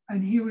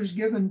 and he was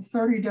given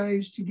 30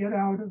 days to get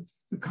out of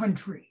the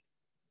country.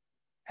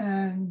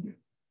 And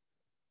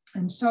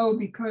so,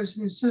 because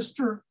his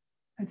sister,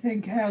 I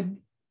think, had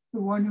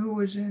the one who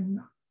was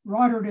in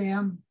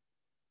Rotterdam,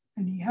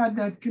 and he had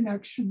that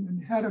connection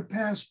and had a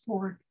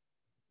passport,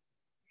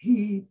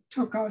 he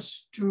took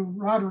us to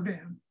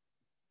Rotterdam.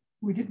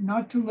 We did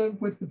not to live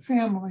with the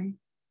family,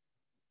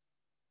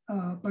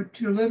 but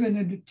to live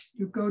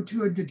to go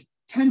to a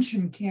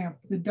detention camp.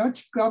 The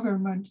Dutch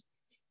government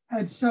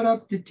had set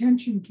up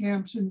detention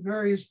camps in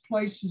various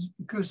places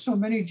because so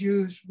many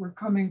Jews were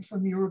coming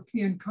from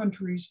European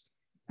countries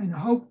and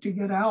hoped to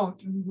get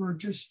out and were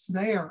just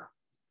there.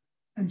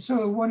 And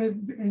so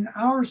in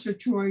our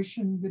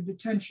situation, the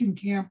detention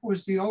camp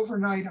was the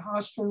overnight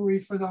hostelry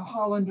for the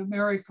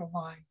Holland-America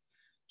line.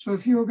 So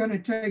if you were going to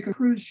take a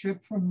cruise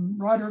ship from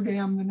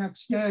Rotterdam the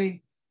next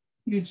day,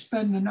 you'd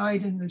spend the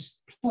night in this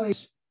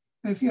place.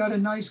 If you had a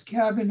nice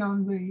cabin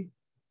on the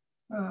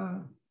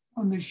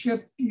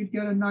ship, you'd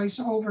get a nice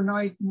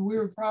overnight. And we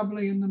were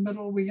probably in the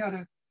middle.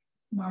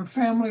 Our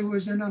family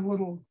was in a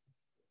little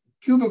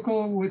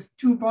cubicle with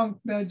 2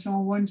 bunk beds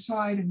on one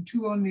side and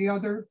 2 on the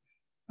other,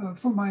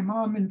 for my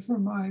mom and for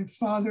my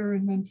father,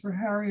 and then for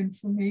Harry and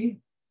for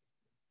me.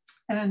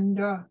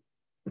 And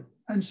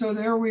And so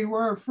there we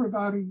were for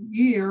about a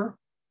year.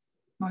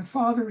 My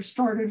father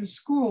started a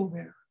school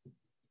there.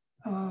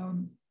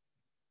 I'm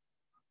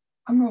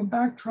going to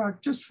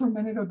backtrack just for a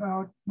minute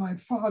about my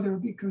father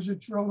because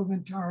it's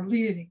relevant to our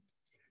leading.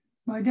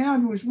 My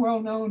dad was well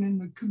known in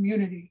the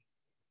community,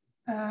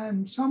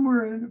 and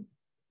somewhere in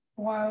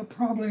a while,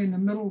 probably in the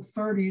middle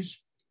 30s,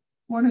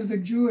 one of the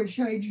Jewish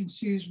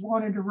agencies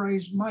wanted to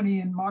raise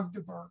money in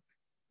Magdeburg.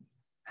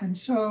 And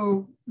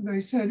so they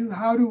said,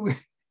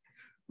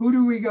 who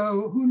do we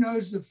go? Who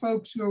knows the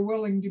folks who are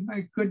willing to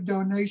make good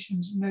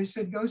donations? And they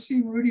said, go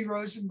see Rudy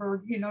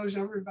Rosenberg. He knows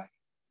everybody.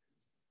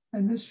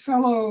 And this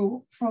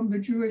fellow from the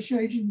Jewish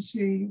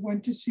agency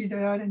went to see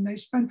Dad, and they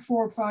spent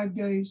 4 or 5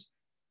 days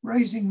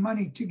raising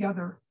money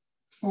together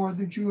for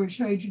the Jewish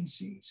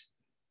agencies.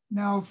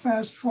 Now,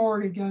 fast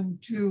forward again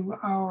to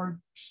our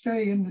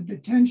stay in the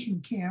detention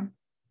camp.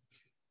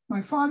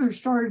 My father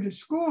started a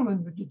school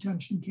in the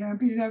detention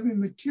camp. He didn't have any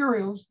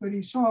materials, but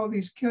he saw all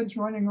these kids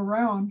running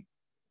around,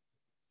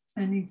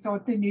 and he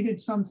thought they needed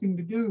something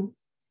to do.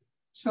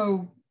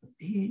 So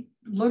he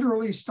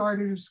literally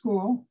started a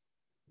school.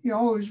 He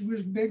always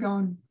was big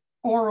on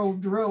oral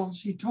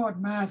drills. He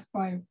taught math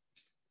by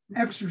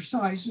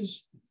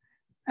exercises.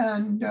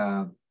 And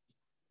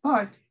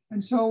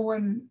so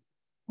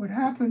what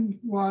happened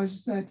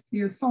was that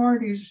the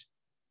authorities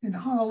in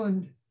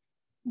Holland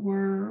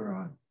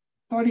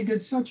thought he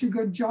did such a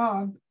good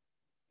job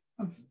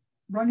of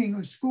running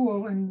a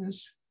school in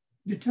this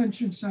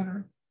detention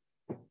center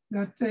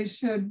that they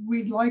said,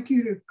 we'd like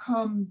you to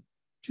come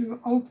to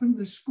open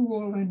the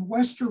school in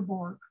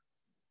Westerbork.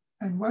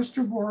 And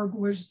Westerbork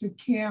was the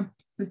camp,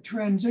 the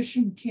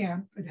transition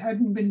camp. It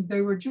hadn't been,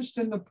 they were just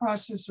in the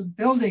process of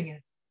building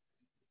it.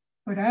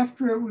 But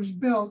after it was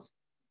built,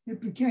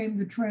 it became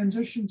the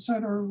transition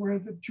center where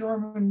the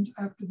Germans,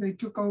 after they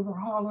took over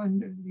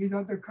Holland and the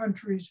other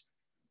countries,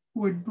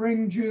 would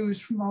bring Jews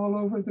from all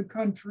over the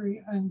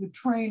country, and the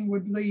train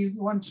would leave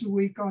once a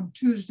week on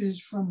Tuesdays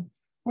from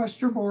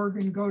Westerbork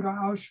and go to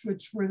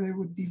Auschwitz, where they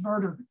would be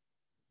murdered.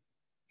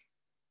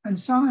 And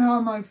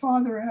somehow my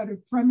father had a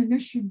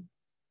premonition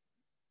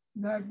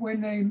that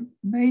when they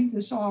made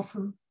this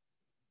offer,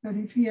 that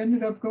if he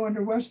ended up going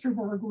to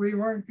Westerbork, we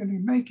weren't going to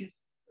make it.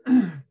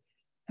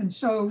 And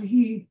so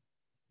he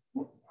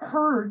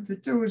heard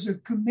that there was a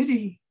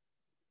committee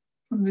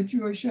from the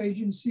Jewish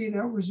agency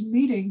that was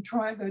meeting,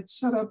 that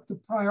set up the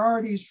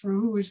priorities for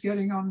who was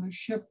getting on the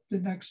ship, the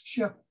next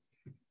ship.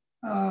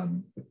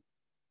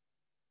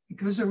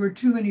 Because there were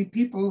too many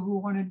people who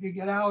wanted to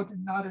get out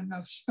and not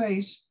enough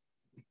space.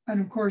 And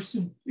of course,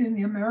 in the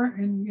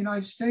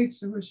United States,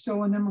 there was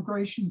still an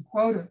immigration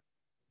quota.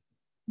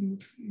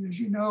 As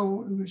you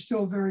know, it was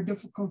still very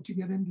difficult to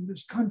get into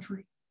this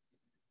country.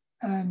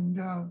 And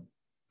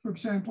for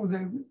example,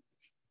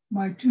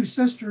 my 2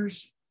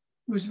 sisters,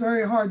 it was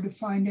very hard to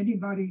find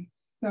anybody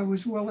that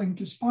was willing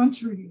to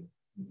sponsor you.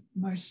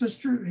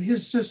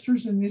 His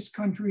sisters in this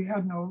country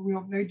had no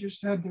real, they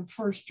just had their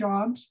first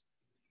jobs,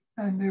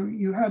 and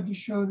you had to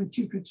show that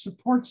you could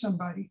support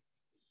somebody.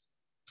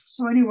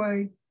 So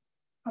anyway,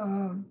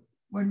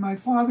 when my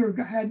father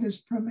had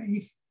this,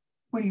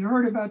 when he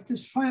heard about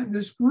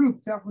this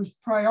group that was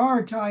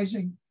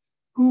prioritizing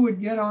who would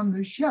get on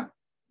the ship,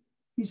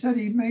 he said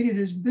he made it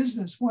his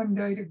business one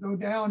day to go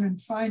down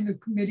and find the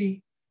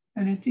committee.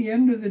 And at the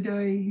end of the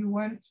day, he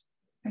went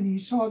and he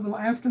saw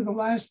after the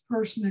last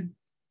person had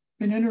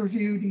been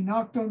interviewed, he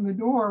knocked on the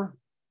door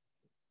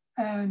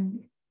and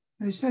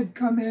they said,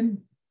 come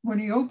in. When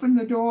he opened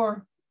the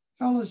door,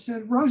 the fellow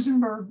said,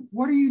 Rosenberg,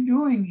 what are you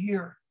doing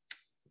here?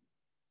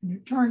 And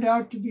it turned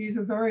out to be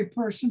the very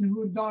person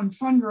who had gone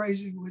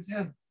fundraising with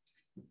him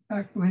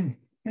back when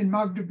in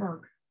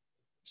Magdeburg.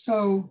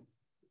 So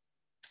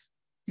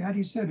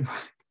Daddy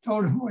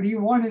told him what he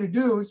wanted to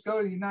do was go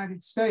to the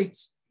United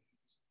States.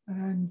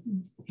 And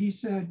he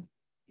said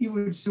he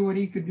would see what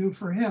he could do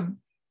for him.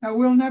 Now,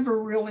 we'll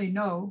never really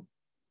know.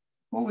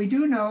 What we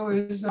do know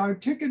is our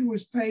ticket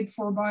was paid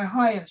for by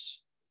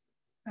HIAS.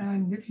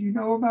 And if you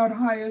know about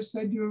HIAS,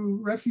 they do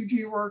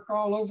refugee work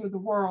all over the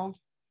world.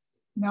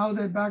 Now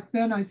that back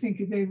then, I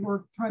think they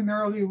worked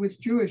primarily with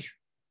Jewish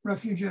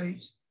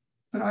refugees.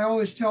 But I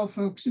always tell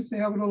folks, if they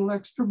have a little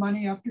extra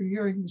money after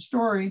hearing the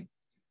story,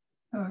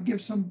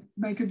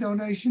 make a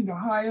donation to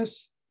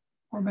HIAS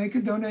or make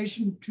a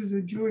donation to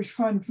the Jewish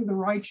Fund for the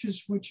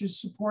Righteous, which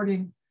is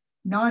supporting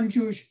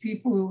non-Jewish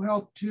people who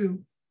help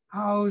to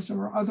house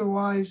or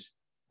otherwise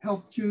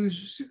help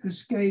Jews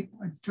escape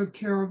and took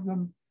care of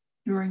them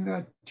during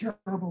that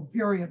terrible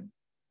period.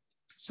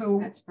 So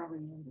that's probably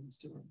the end of the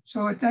story.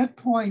 So at that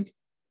point,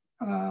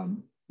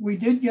 we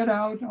did get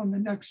out on the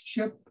next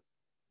ship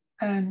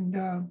and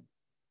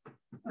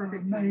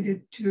made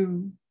it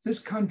to this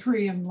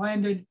country and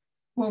landed.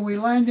 When we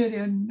landed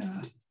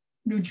in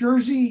New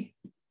Jersey,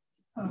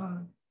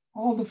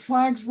 all the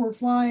flags were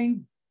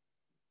flying,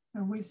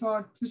 and we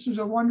thought this was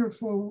a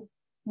wonderful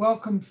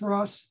welcome for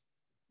us.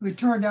 It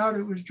turned out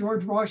it was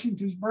George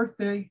Washington's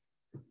birthday,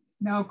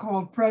 now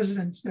called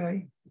President's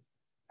Day.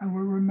 And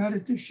we were met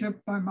at the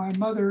ship by my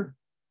mother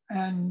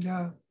and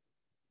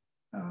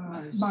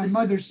my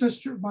mother's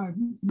sister,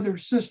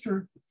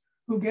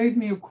 who gave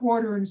me a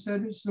quarter and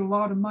said, "It's a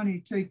lot of money,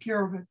 take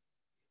care of it."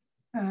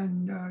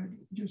 And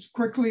just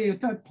quickly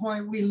at that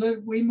point,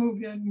 we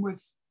moved in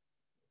with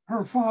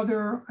her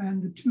father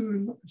and the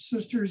two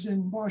sisters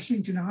in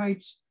Washington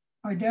Heights.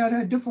 My dad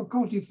had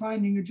difficulty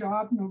finding a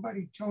job.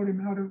 Nobody told him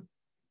how to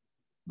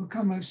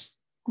become a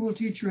school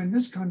teacher in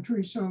this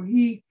country. So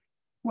he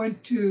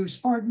went to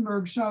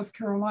Spartanburg, South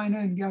Carolina,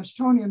 and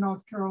Gastonia,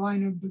 North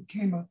Carolina,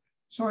 became a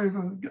sort of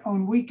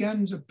on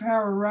weekends, a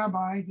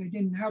para-rabbi. They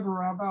didn't have a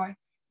rabbi,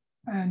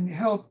 and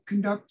helped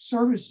conduct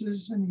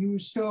services. And he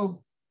was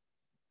still,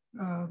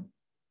 and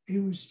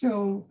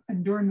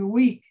during the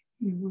week,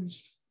 he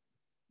was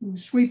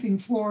sweeping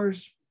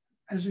floors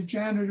as a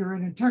janitor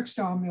in a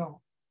textile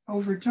mill.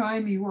 Over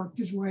time, he worked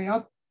his way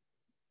up,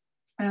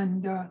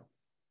 and it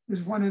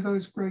was one of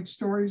those great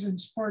stories in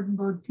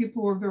Spartanburg.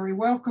 People were very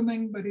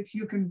welcoming, but if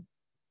you can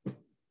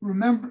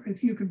remember,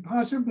 if you can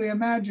possibly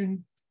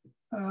imagine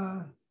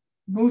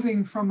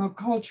moving from a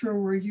culture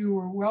where you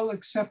were well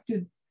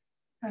accepted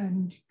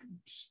and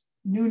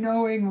knew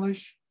no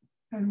English,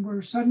 and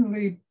were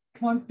suddenly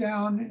plunked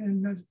down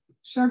in a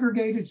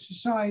segregated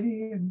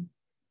society in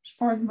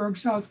Spartanburg,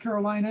 South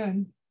Carolina,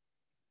 and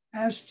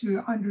asked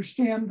to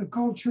understand the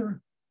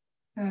culture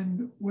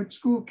and what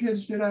school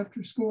kids did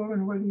after school,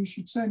 and whether you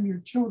should send your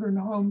children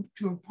home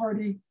to a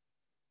party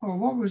or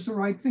what was the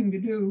right thing to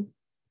do.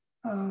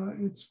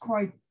 It's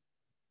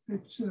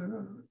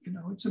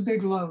a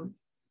big load.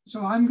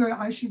 So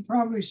I should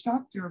probably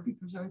stop there,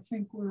 because I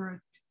think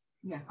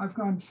I've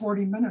gone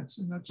 40 minutes,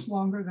 and that's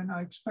longer than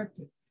I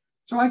expected.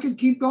 So I could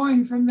keep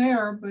going from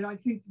there, but I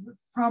think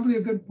probably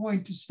a good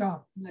point to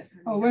stop.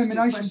 Oh, wait a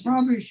minute, I should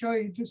probably show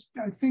you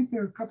I think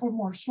there are a couple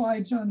more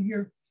slides on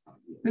here.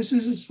 This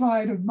is a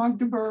slide of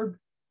Magdeburg,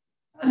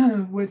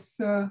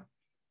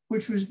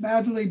 which was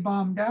badly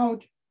bombed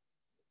out.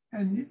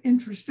 And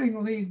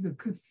interestingly, the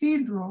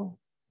cathedral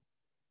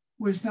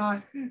was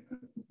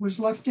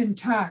left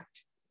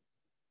intact.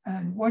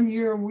 And one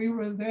year we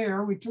were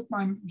there,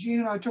 Jean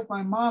and I took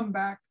my mom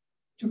back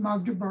to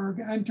Magdeburg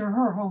and to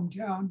her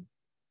hometown.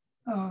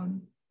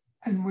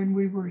 And when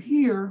we were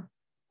here,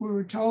 we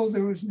were told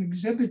there was an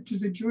exhibit to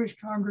the Jewish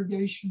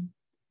congregation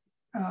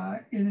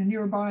in a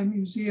nearby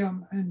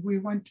museum, and we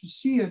went to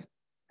see it.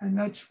 And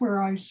that's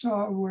where I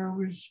saw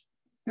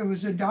there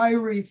was a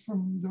diary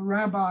from the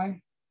rabbi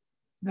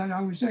that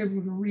I was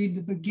able to read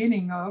the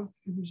beginning of.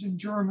 It was in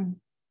German.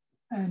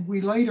 And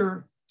we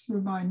later,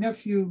 through my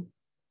nephew,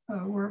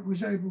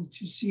 was able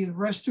to see the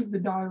rest of the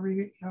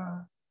diary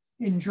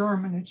in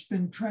German. It's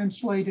been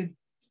translated.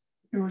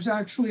 There was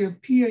actually a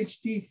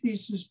PhD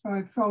thesis by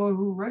a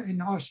fellow in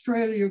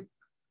Australia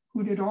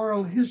who did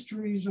oral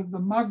histories of the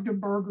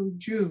Magdeburger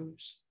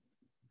Jews,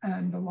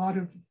 and a lot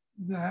of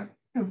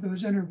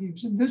those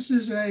interviews. And this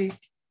is a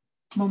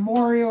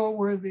memorial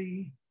where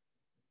the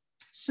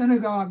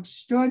synagogue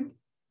stood.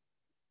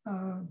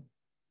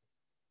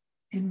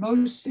 In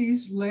most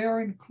cities, Lair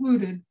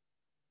included,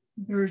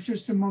 there's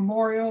just a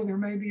memorial. There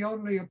may be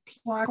only a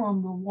plaque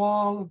on the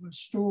wall of a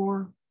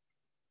store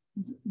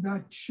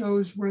that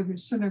shows where the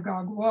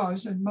synagogue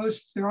was. And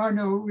there are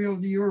no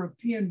real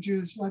European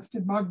Jews left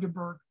in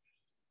Magdeburg.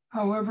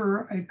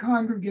 However, a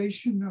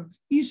congregation of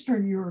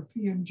Eastern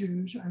European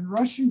Jews and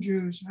Russian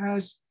Jews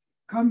has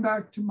come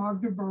back to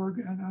Magdeburg,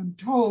 and I'm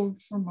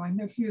told from my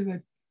nephew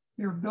that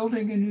they're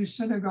building a new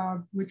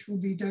synagogue, which will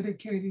be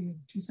dedicated in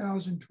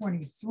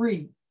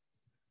 2023.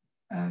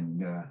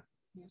 And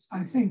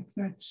I think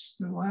that's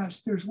the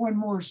last. There's one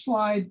more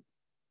slide.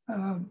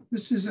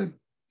 This is a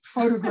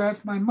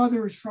photograph. My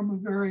mother is from a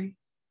very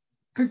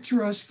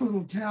picturesque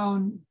little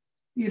town,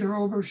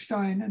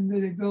 Niederoberstein, and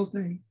they built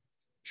a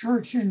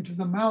church into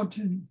the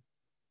mountain.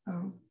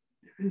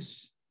 The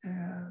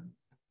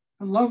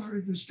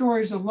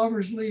story is a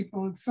lover's leap.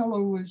 A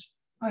fellow was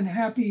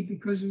unhappy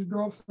because his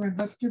girlfriend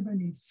left him,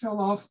 and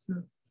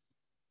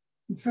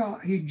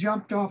he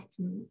jumped off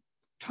the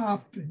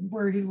top, and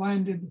where he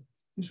landed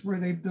is where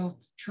they built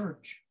the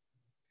church.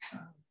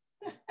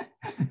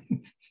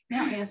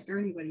 Now ask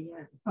Ernie what he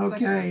had.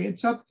 Okay,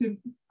 it's up to,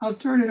 I'll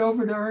turn it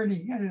over to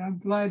Ernie, and I'm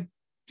glad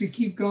to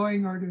keep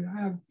going or to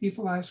have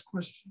people ask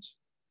questions.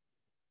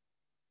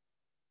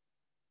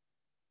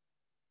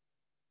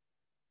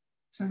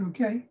 Is that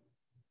okay?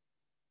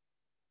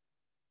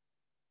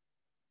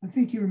 I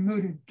think you're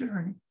muted,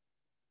 Ernie.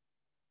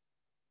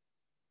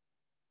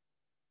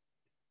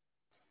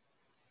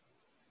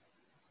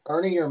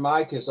 Ernie, your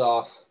mic is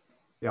off.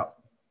 Yeah,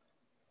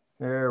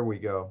 there we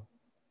go.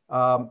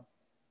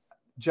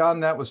 John,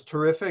 that was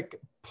terrific.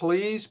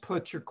 Please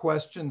put your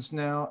questions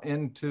now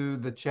into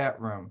the chat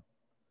room.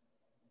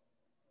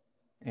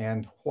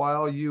 And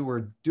while you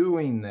were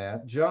doing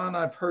that, John,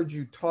 I've heard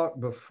you talk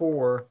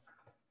before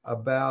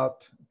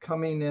about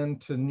coming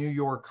into New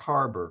York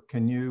Harbor.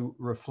 Can you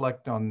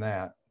reflect on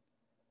that?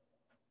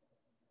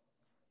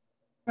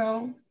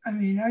 Well, I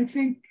mean, I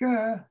think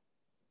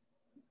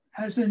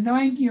as a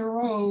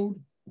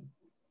 9-year-old,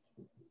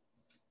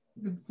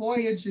 the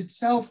voyage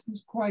itself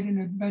was quite an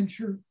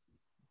adventure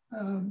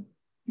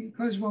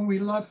because when we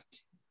left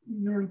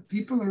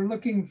people are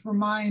looking for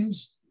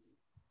mines.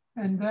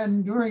 And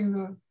then during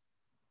the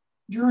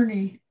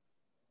journey,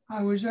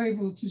 I was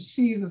able to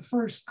see the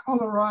first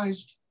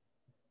colorized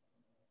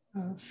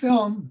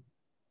film,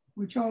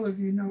 which all of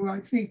you know, I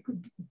think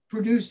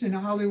produced in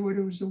Hollywood.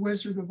 It was The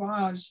Wizard of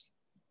Oz.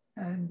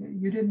 And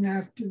you didn't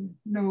have to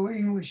know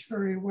English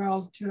very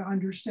well to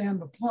understand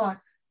the plot,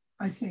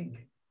 I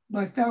think.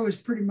 But that was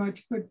pretty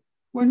much, but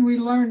when we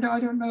learned, I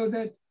don't know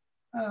that,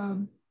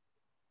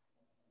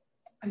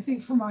 I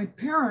think for my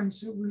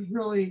parents, it was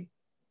really,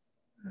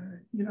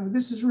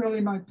 this is really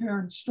my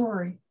parents'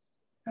 story.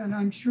 And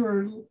I'm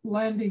sure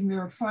landing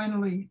there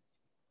finally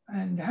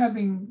and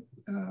having,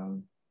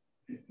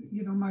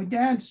 my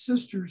dad's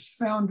sisters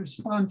found a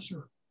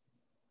sponsor,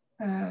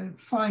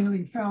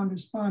 finally found a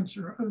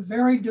sponsor, a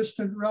very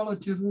distant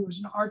relative who was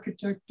an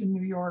architect in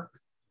New York.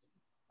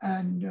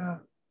 And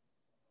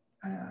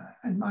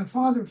my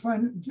father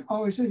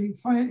always said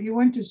he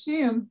went to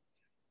see him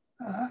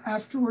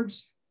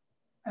afterwards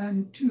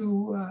and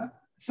to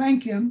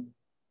thank him.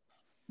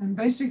 And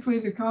basically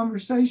the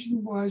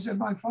conversation was that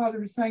my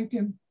father thanked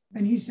him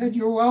and he said,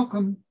 "You're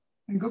welcome,"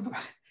 and goodbye.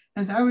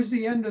 And that was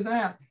the end of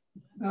that.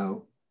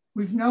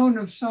 We've known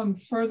of some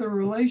further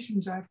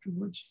relations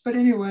afterwards. But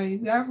anyway,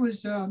 that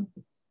was a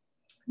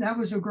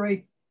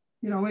great,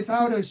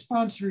 without a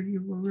sponsor,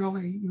 you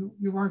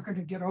weren't going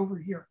to get over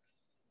here.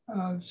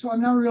 So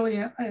I'm not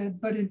really,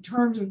 but in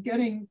terms of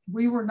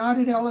we were not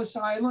at Ellis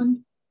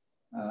Island.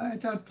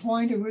 At that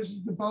point, it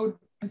was the boat,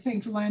 I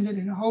think, landed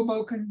in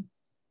Hoboken.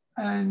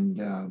 And,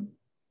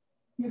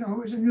 it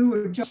was a new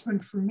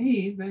adjustment for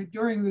me.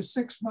 During the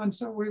 6 months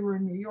that we were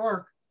in New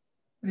York,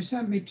 they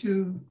sent me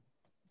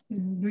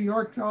in New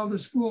York, all the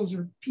schools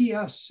are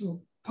PS,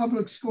 so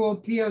public school,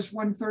 PS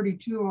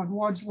 132 on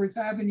Wadsworth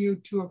Avenue,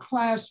 to a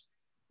class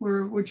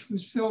which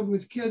was filled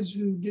with kids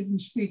who didn't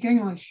speak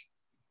English.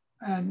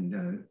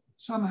 And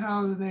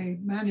somehow they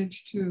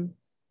managed to,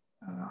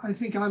 I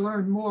think I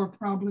learned more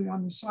probably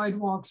on the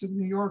sidewalks of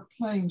New York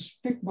playing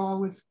stickball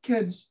with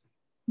kids,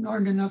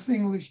 learned enough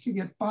English to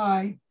get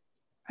by.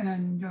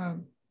 And,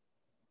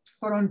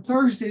 but on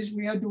Thursdays,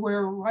 we had to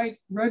wear red,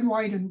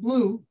 white, and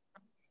blue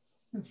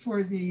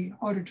for the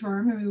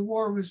auditorium. I mean, the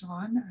war was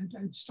on and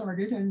it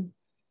started. And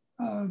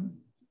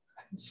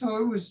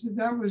so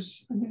that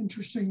was an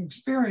interesting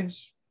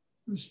experience.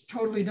 It was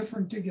totally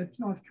different to get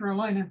to North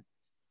Carolina.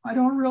 I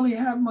don't really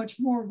have much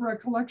more of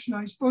recollection.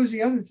 I suppose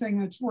the other thing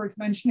that's worth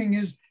mentioning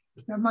is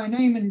that my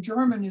name in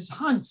German is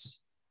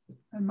Hans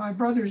and my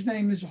brother's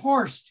name is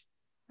Horst.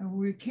 And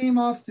we came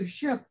off the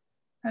ship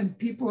and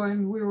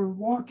we were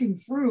walking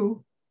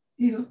through,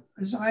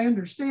 as I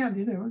understand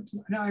it,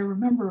 and I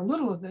remember a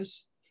little of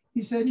this,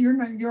 he said,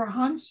 you're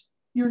Hans,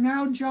 you're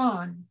now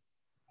John.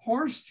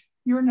 Horst,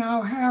 you're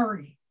now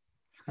Harry.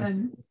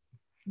 And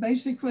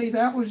basically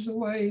that was the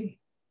way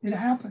it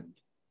happened.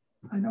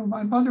 I know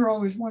my mother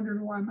always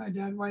wondered why they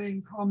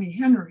didn't call me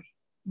Henry,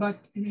 but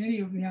in any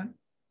event,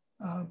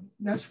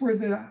 that's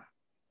where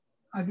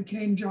I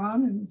became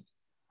John. And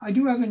I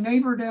do have a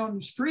neighbor down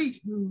the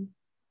street who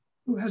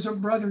has a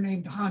brother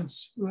named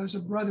Hans, who has a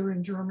brother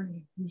in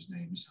Germany whose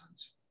name is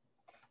Hans.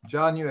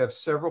 John, you have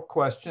several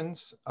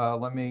questions.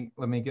 Let me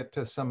get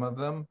to some of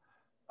them.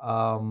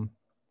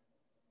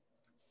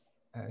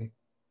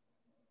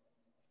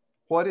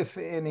 What, if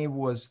any,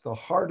 was the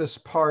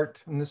hardest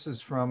part? And this is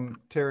from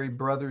Terry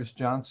Brothers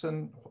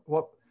Johnson.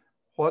 What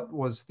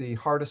was the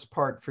hardest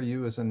part for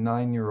you as a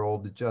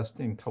 9-year-old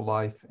adjusting to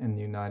life in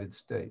the United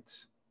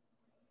States?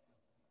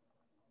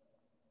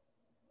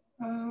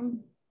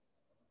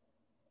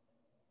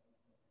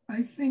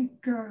 I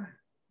think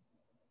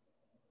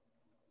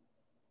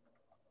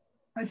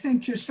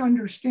just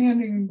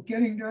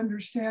getting to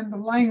understand the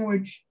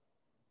language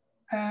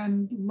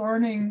and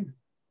learning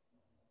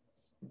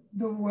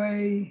the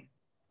way,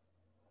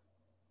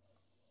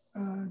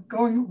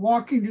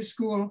 walking to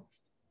school.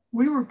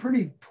 We were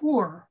pretty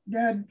poor.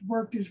 Dad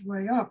worked his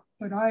way up,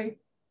 but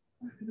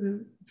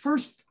the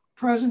first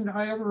present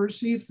I ever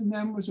received from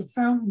them was a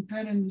fountain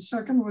pen, and the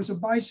second was a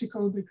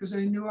bicycle because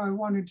they knew I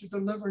wanted to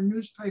deliver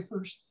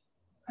newspapers,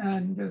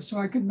 and so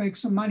I could make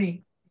some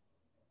money.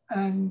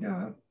 And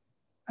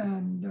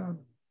in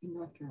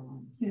North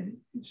Carolina. Yeah,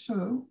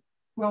 so,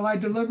 well, I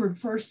delivered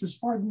first the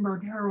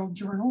Spartanburg Herald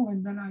Journal,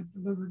 and then I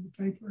delivered the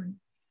paper in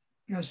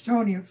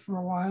Gastonia for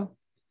a while.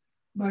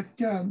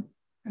 But,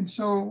 and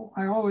so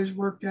I always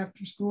worked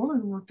after school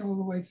and worked all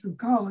the way through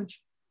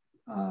college.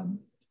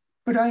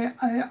 But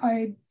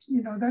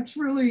that's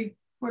really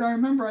what I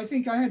remember. I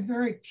think I had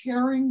very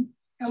caring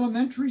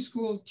elementary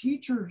school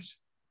teachers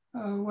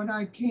when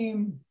I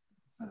came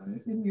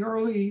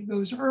in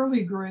those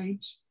early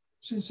grades,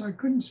 since I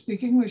couldn't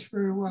speak English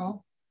very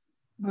well,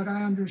 but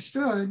I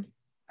understood.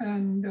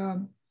 And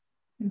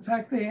in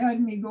fact, they had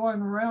me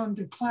going around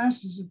to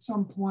classes at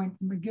some point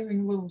and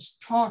giving little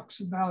talks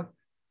about,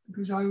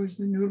 because I was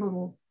the new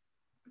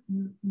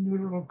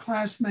little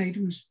classmate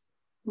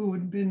who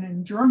had been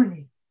in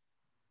Germany.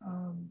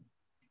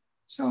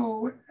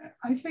 So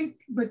I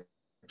think, but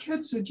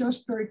kids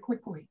adjust very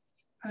quickly.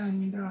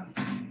 And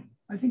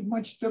I think,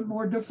 much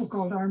more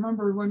difficult. I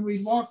remember when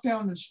we walked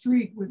down the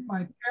street with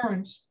my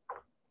parents,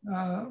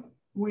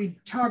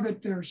 we'd tug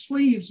at their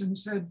sleeves and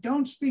said,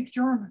 "Don't speak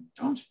German,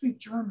 don't speak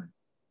German."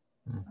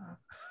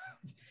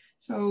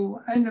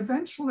 And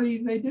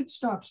eventually they did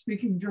stop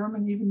speaking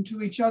German even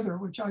to each other,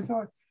 which I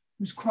thought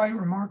was quite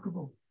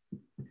remarkable.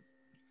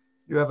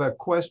 You have a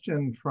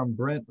question from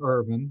Brent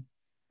Irvin,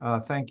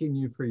 thanking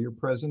you for your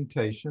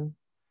presentation.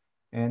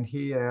 And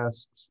he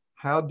asks,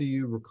 how do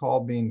you recall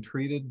being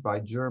treated by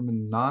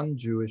German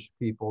non-Jewish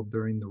people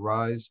during the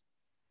rise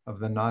of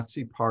the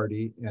Nazi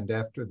Party and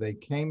after they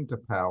came to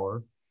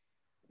power?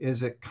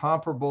 Is it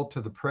comparable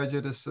to the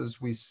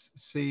prejudices we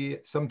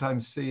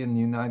sometimes see in the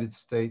United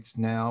States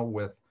now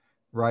with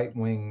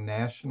right-wing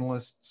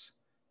nationalists?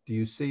 Do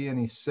you see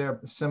any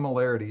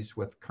similarities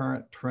with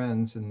current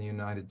trends in the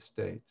United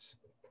States?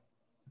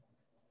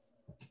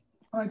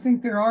 I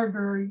think there are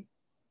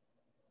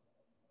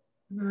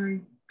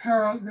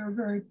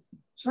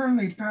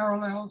certainly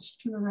parallels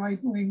to the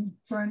right-wing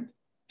front,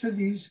 to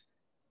these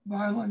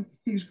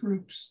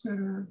groups that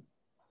are,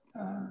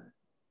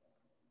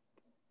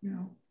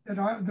 that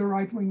are the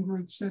right-wing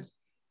groups that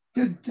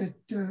did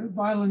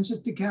violence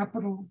at the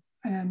Capitol.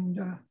 And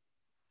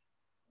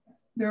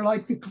they're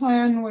like the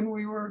Klan when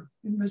we were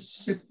in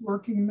Mississippi,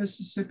 working in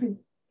Mississippi.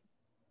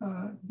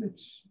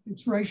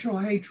 It's racial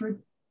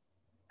hatred.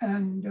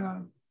 And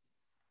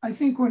I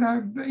think when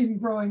I've been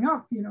growing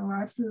up,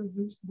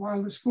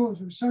 while the schools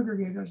were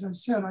segregated, as I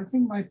said, I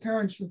think my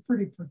parents were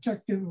pretty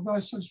protective of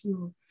us as we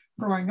were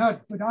growing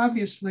up. But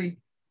obviously,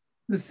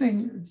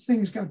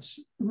 things got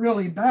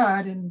really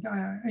bad, and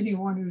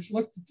anyone who's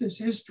looked at this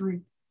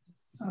history,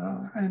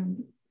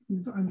 and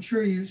I'm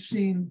sure you've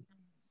seen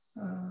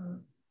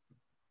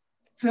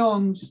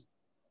films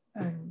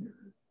and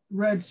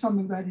read some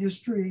of that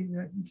history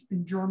that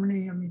in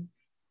Germany, I mean,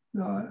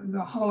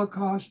 the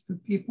Holocaust, the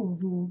people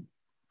who,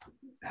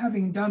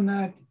 having done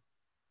that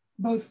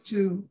both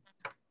to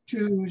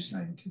Jews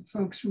and to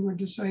folks who were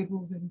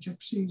disabled and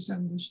gypsies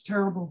and this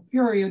terrible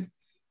period,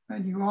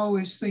 and you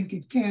always think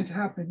it can't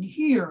happen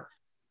here,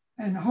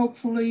 and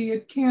hopefully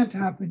it can't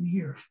happen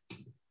here. I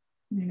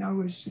mean, I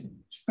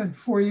spent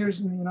 4 years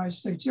in the United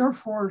States Air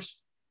Force,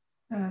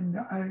 and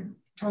I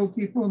told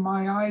people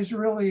my eyes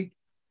really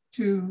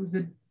to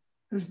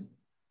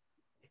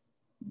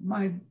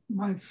my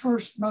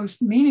first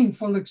most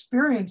meaningful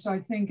experience, I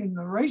think, in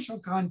the racial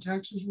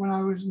context is when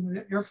I was in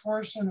the Air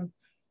Force, and a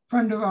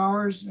friend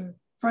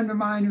of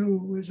mine who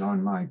was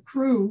on my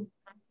crew,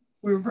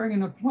 we were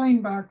bringing a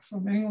plane back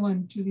from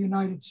England to the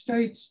United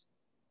States.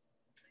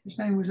 His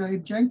name was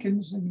Abe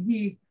Jenkins, and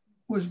he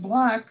was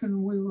Black.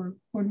 And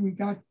when we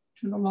got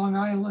to the Long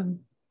Island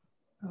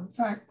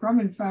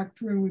Grumman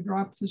factory, we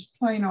dropped this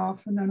plane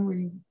off, and then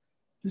we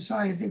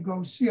decided to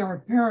go see our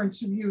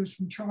parents, and he was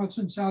from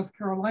Charleston, South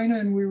Carolina,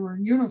 and we were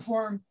in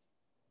uniform.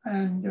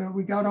 And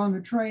we got on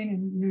the train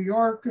in New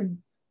York, and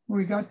when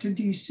we got to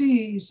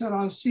DC, he said,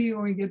 "I'll see you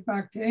when we get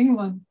back to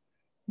England."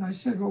 And I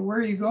said, "Well, where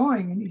are you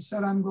going?" And he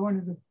said, "I'm going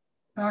to the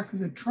back of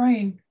the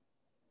train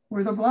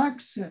where the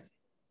Blacks sit."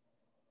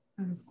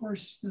 And of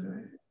course,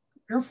 the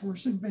Air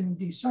Force had been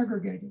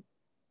desegregated.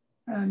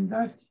 And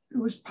that, it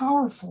was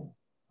powerful,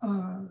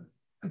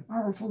 a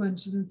powerful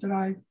incident that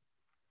I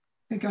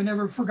think I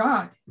never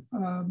forgot.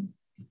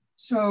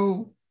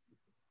 So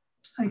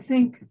I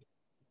think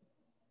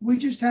we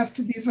just have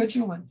to be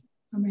vigilant.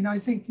 I mean, I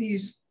think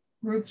these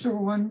groups are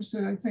ones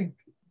that I think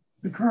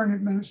the current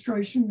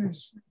administration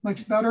is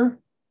much better.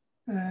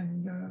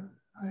 And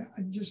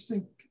I just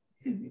think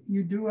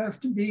you do have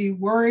to be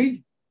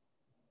worried,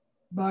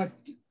 but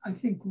I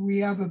think we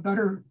have a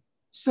better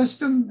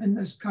system in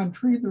this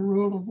country. The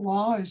rule of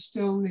law is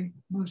still the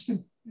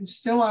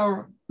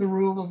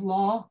rule of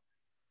law.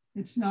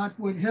 It's not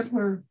what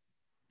Hitler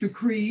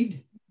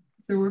decreed.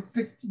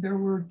 There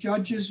were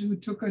judges who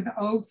took an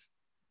oath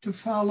to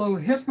follow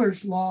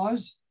Hitler's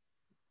laws.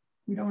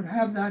 We don't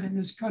have that in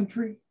this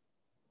country.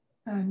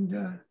 And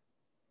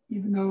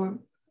even though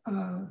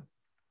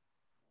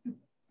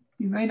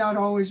you may not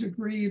always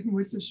agree even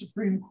with the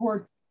Supreme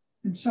Court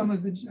and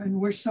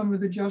wish some of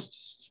the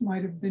justices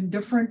might have been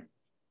different,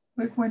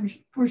 but when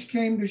push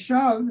came to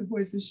shove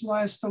with this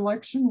last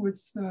election,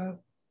 in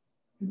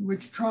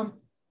which Trump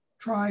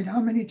tried how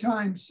many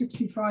times?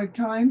 65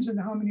 times, and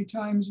how many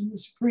times in the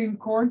Supreme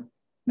Court?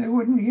 They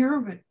wouldn't hear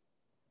of it.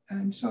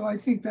 And so I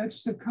think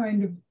that's the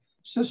kind of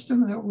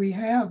system that we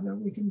have that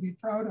we can be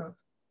proud of.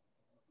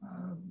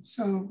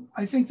 So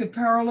I think the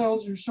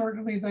parallels are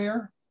certainly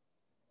there,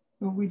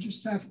 but we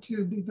just have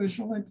to be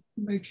vigilant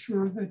and make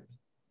sure that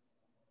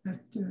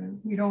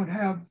we don't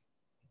have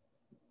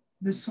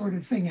this sort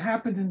of thing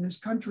happen in this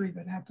country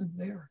that happened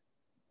there.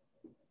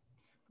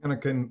 I'm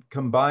going to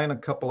combine a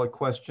couple of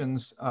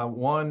questions.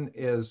 One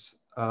is,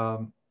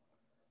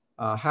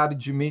 how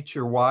did you meet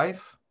your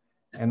wife?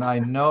 And I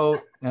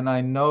know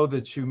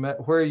that you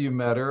met where you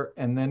met her.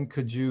 And then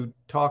could you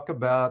talk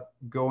about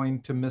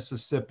going to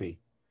Mississippi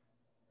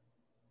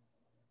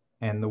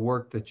and the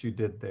work that you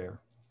did there?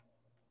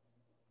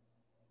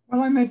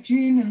 Well, I met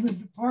Jean in the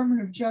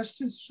Department of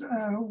Justice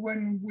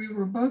when we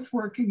were both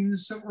working in the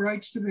Civil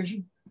Rights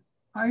Division.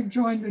 I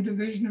joined the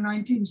division in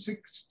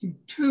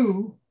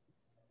 1962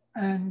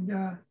 and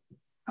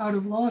out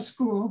of law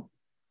school,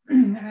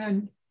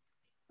 and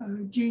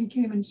Jean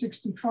came in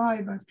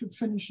 65 after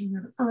finishing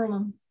at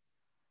Earlham.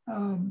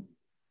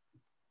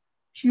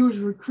 She was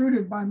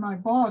recruited by my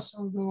boss,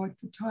 although at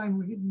the time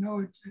we didn't know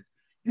it.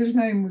 His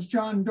name was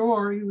John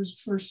Doerr. He was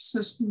first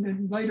assistant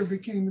and later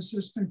became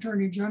assistant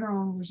attorney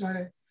general and was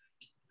at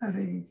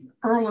a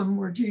Earlham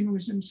where Jean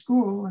was in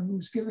school and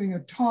was giving a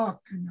talk,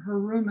 and her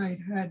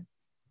roommate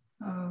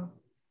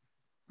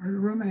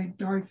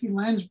Dorothy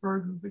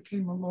Landsberg, who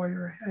became a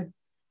lawyer,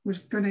 was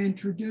going to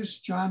introduce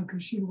John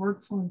because she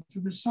worked for him for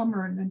the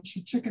summer, and then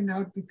she chickened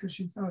out because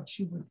she thought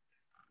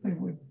they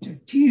would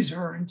tease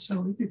her, and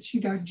so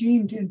she got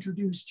Jean to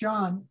introduce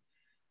John,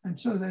 and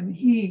so then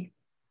he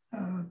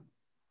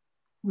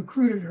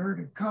recruited her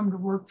to come to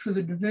work for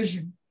the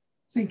division,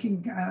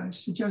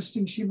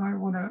 suggesting she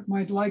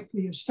might like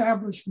the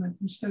establishment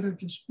instead of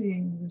just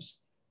being this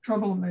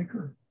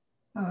troublemaker,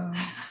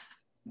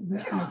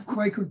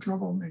 Quaker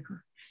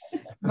troublemaker.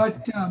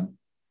 But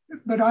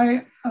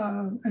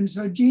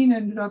so Jean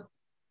ended up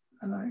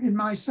in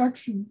my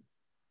section,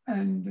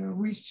 and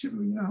we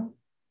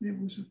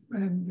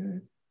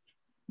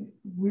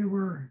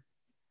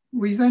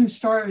then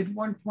started, at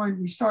one point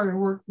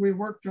we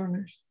worked on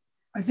this.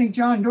 I think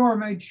John Doerr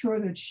made sure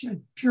that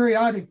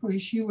periodically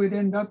she would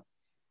end up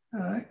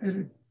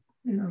in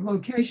a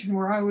location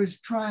where I was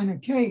trying a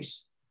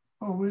case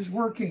or was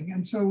working.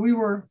 And so we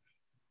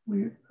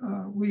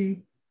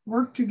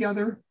worked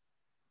together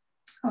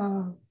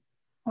on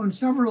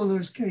several of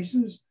those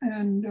cases.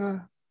 And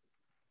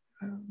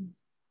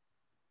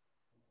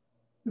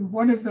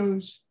one of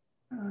those,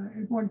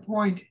 at one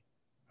point,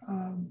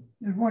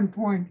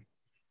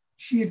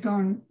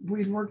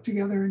 we'd worked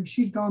together and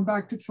she'd gone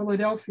back to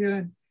Philadelphia.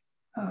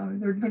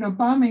 And there'd been a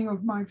bombing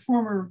of my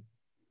former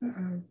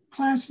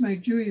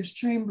classmate, Julius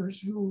Chambers,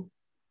 who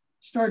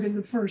started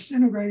the first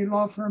integrated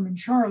law firm in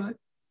Charlotte.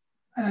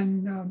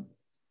 And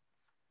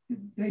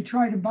they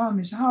tried to bomb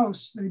his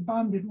house. They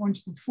bombed it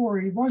once before.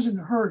 He wasn't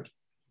hurt,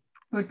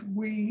 but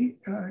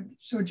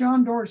so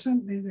John Doerr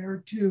sent me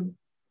there to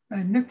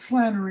Nick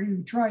Flannery,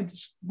 who tried the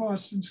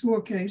Boston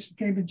school case,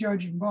 became a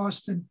judge in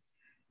Boston,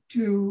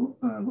 to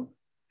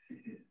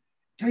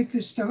take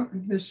this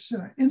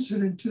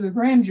incident to the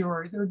grand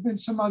jury. There had been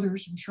some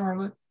others in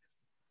Charlotte.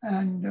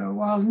 And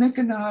while Nick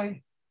and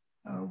I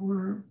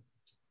were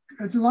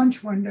at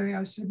lunch one day,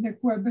 I said, Nick,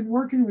 well, I've been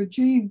working with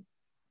Jean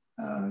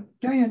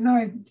day and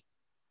night.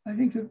 I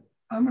think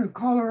I'm going to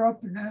call her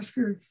up and ask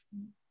her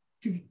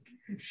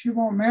if she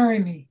won't marry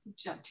me.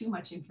 Too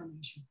much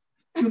information.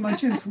 Too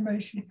much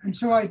information. And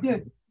so I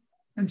did.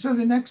 And so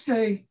the next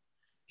day,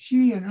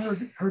 she and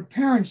her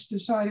parents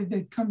decided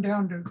they'd come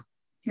down to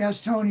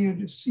Gastonia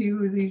to see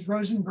who these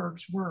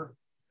Rosenbergs were.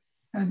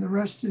 And the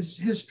rest is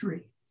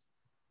history.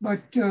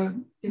 But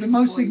the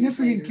most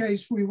significant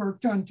case we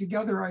worked on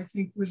together, I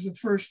think, was the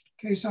first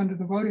case under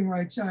the Voting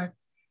Rights Act.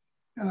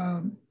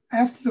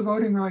 After the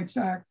Voting Rights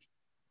Act,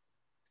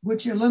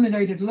 which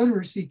eliminated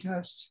literacy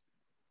tests,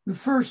 the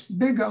first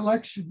big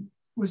election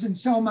was in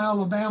Selma,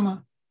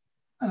 Alabama,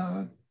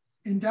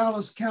 in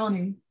Dallas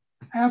County,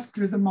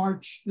 after the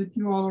march that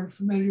you all are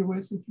familiar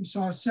with if you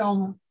saw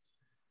Selma.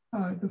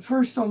 The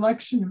first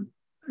election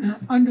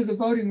under the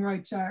Voting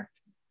Rights Act,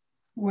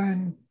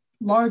 when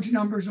large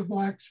numbers of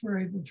Blacks were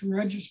able to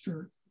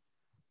register,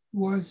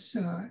 was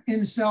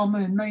in Selma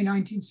in May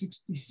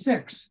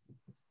 1966.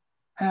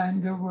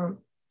 And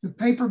the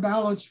paper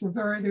ballots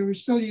they were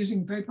still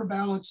using paper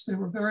ballots. They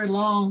were very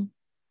long.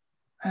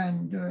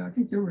 And I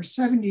think there were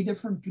 70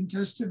 different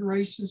contested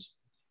races.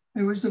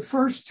 It was the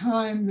first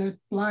time that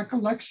Black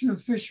election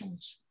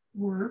officials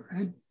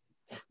had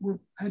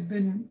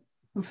been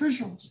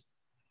officials.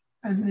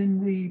 And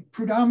in the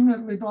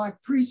predominantly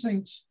Black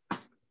precincts,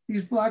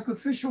 these Black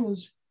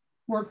officials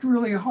worked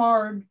really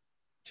hard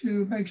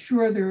to make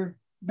sure their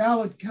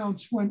ballot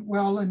counts went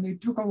well, and they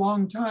took a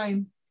long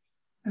time.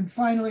 And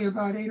finally,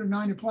 about 8 or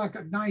 9 o'clock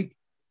at night,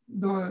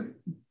 the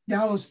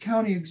Dallas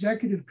County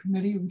Executive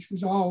Committee, which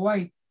was all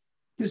white,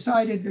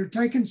 decided they're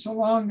taking so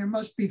long, there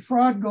must be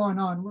fraud going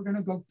on. We're going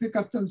to go pick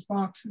up those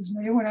boxes.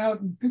 And they went out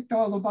and picked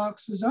all the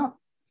boxes up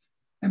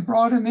and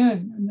brought them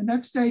in. And the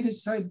next day they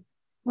said,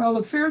 well,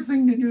 the fair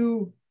thing to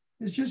do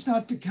is just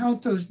not to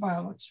count those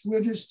ballots.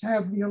 We'll just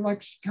have the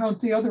election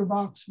count the other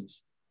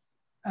boxes.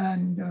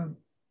 And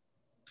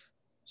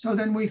so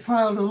then we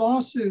filed a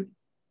lawsuit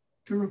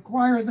to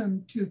require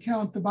them to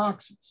count the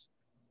boxes.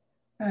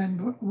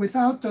 And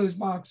without those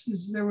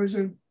boxes, there was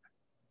a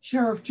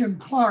Sheriff Jim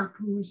Clark,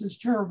 who was this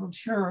terrible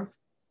sheriff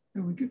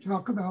that we could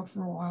talk about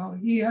for a while.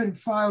 He had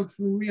filed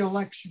for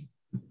re-election.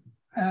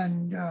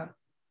 And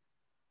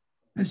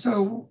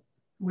so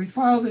we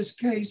filed this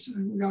case,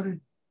 and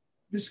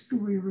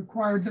we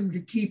required them to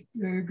keep,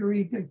 they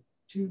agreed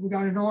we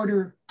got an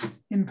order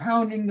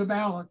impounding the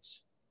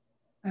ballots.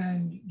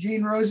 And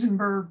Jean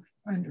Rosenberg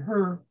and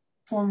her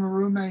former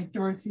roommate,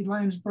 Dorothy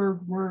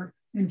Landsberg, were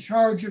in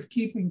charge of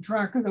keeping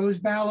track of those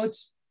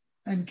ballots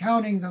and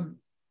counting them.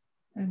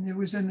 And it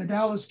was in the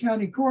Dallas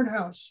County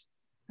Courthouse.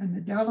 And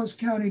the Dallas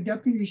County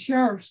deputy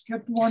sheriffs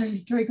kept wanting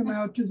to take them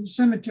out to the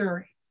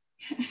cemetery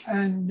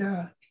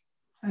and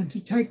to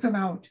take them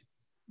out.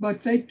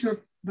 But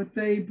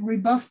they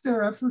rebuffed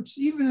their efforts,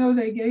 even though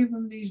they gave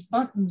them these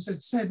buttons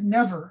that said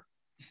never,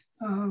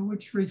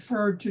 which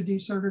referred to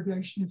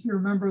desegregation. If you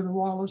remember the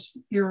Wallace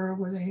era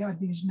where they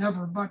had these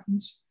never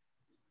buttons.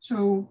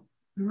 So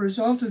the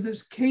result of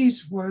this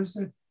case was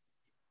that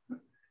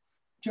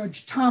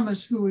Judge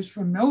Thomas, who was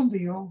from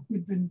Mobile,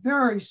 who'd been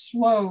very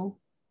slow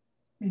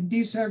in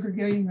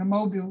desegregating the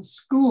Mobile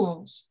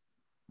schools,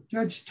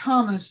 Judge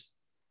Thomas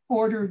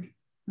ordered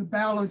the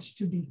ballots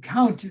to be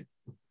counted.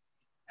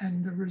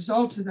 And the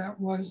result of that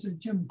was that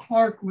Jim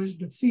Clark was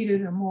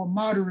defeated, a more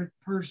moderate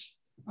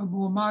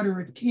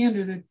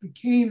candidate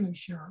became the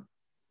sheriff.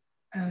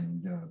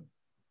 And,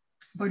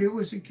 but it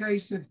was a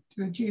case that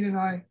Jean and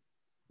I,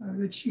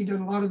 that she did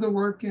a lot of the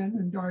work in,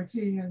 and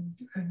Dorothy, and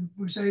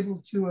was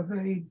able to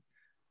evade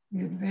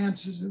the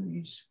advances of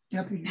these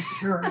deputy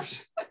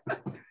sheriffs.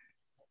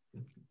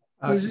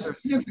 It was a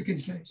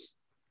significant case.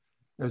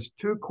 There's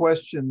two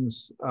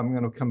questions I'm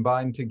going to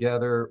combine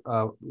together.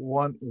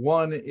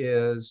 One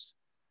is,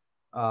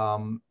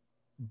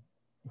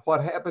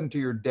 what happened to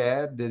your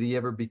dad? Did he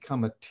ever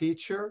become a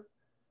teacher?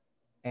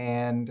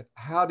 And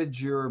how did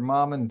your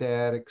mom and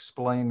dad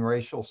explain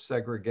racial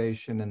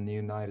segregation in the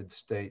United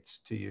States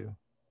to you?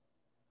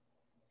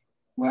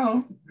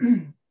 Well,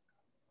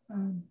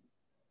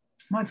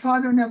 my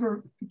father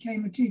never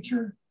became a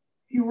teacher.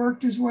 He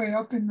worked his way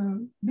up in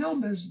the mill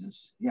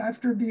business.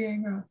 After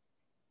being a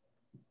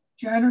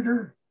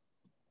janitor,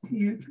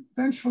 he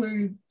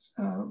eventually,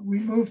 we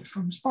moved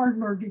from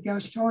Spartanburg to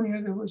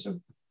Gastonia. There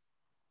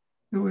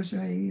was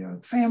a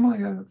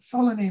family, a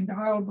fellow named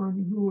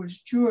Heilbrunn, who was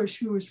Jewish,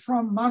 who was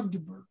from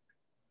Magdeburg.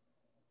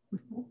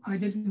 I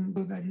didn't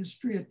know that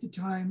history at the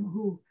time,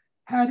 who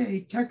had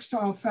a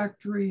textile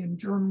factory in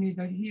Germany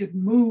that he had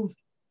moved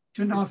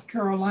to North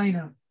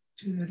Carolina,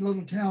 to the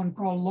little town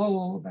called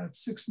Lowell, about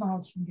 6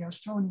 miles from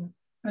Gastonia,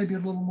 maybe a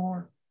little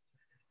more.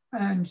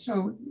 And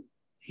so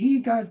he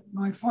got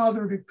my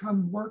father to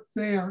come work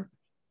there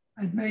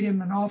and made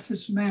him an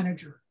office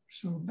manager.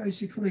 So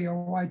basically a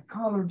white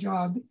collar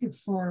job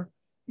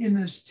in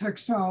this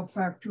textile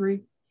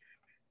factory.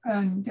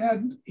 And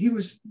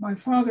my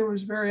father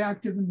was very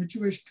active in the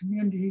Jewish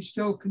community. He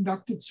still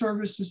conducted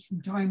services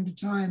from time to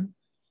time.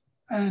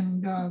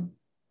 And,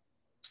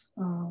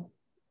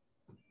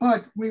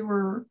 but we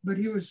were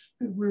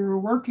a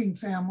working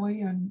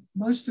family, and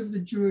most of the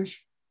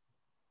Jewish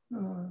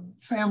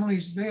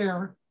families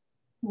there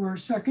were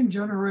second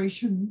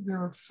generation.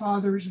 Their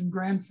fathers and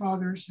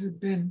grandfathers had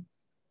been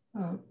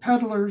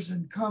peddlers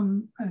and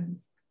come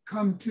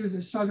to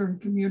the Southern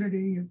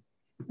community.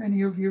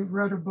 Many of you have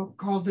read a book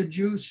called The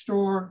Jew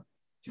Store.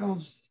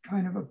 Tells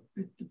kind of a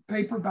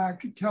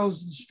paperback. It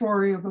tells the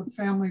story of a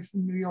family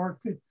from New York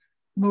that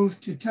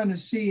moved to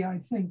Tennessee. I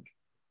think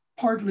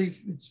partly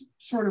it's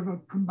sort of a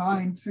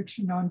combined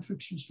fiction,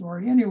 nonfiction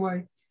story.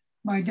 Anyway,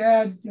 my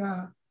dad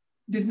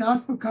did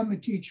not become a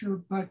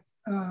teacher, but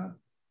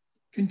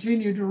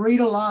continued to read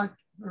a lot,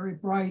 very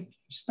bright,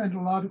 spent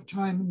a lot of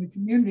time in the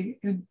community.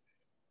 And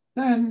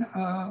then,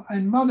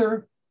 and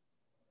mother,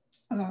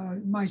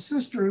 my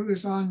sister, who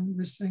is on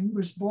this thing,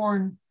 was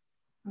born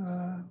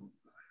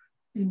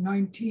in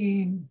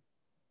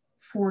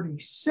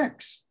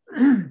 1946.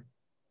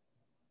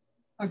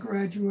 I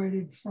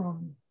graduated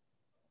from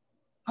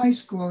high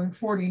school in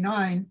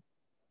 49.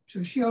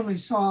 So she only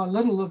saw a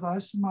little of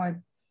us, a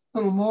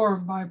little more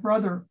of my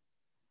brother.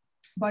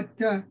 But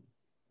the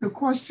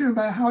question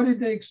about how did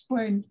they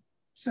explain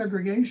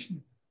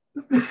segregation,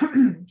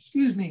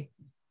 excuse me,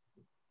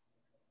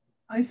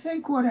 I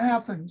think what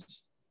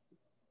happens,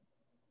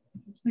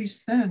 at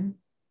least then,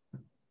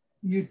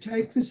 you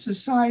take the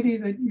society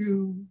that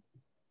you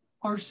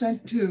are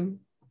sent to,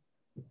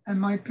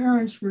 and my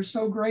parents were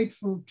so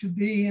grateful to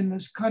be in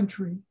this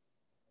country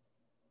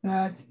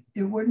that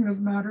it wouldn't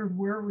have mattered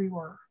where we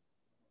were.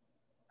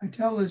 I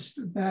tell us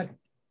that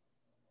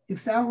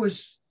if that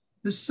was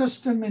the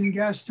system in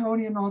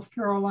Gastonia, North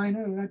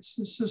Carolina, that's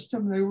the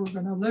system they were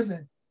going to live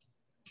in.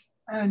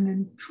 And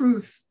in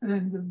truth,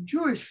 and the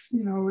Jewish,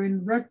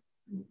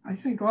 I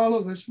think all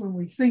of us, when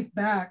we think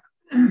back,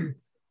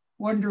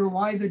 wonder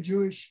why the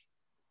Jewish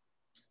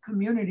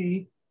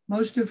community,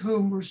 most of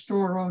whom were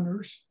store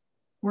owners,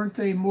 weren't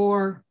they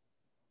more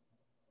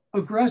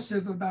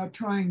aggressive about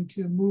trying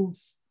to move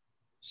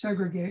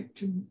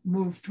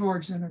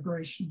towards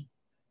integration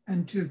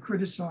and to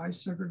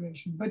criticize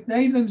segregation? But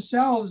they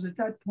themselves at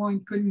that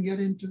point couldn't get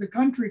into the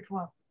country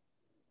club.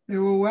 They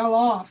were well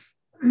off,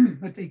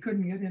 but they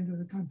couldn't get into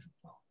the country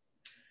club.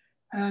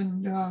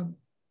 And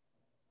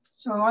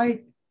so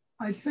I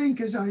think,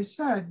 as I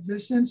said,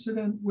 this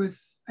incident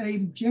with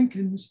Abe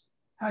Jenkins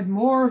had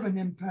more of an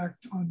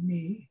impact on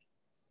me.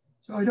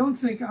 So I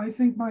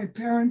think my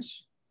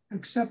parents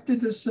accepted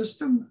the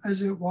system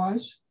as it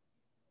was.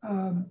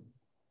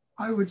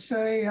 I would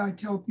say, I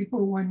tell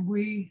people when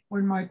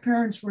my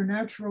parents were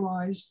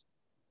naturalized,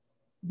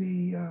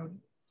 in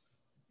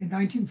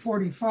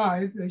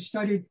 1945, they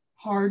studied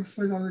hard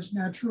for those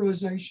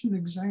naturalization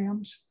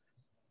exams.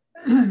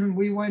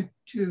 We went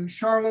to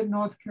Charlotte,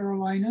 North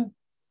Carolina,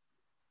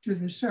 to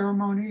the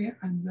ceremony,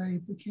 and they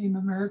became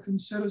American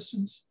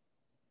citizens.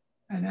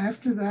 And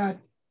after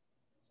that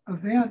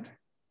event,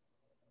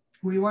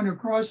 we went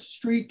across the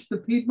street to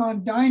the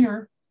Piedmont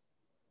Diner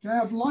to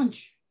have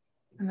lunch.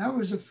 And that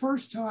was the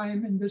first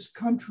time in this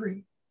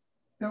country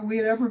that we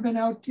had ever been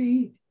out to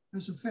eat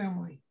as a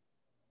family,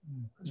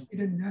 because we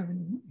didn't have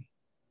any money,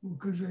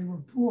 because they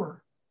were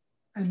poor.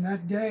 And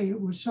that day,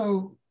 it was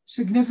so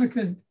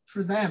significant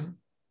for them.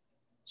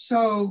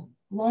 So,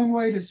 long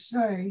way to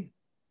say,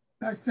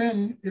 back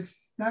then, if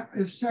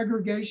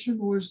segregation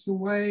was the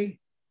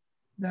way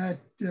that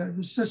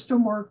the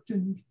system worked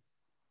in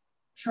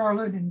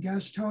Charlotte and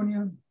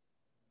Gastonia,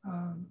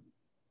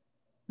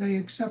 they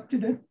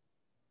accepted it.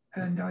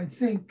 And I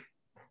think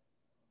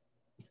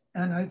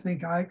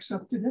I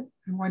accepted it.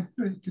 And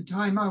at the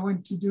time I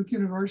went to Duke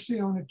University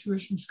on a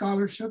tuition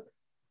scholarship.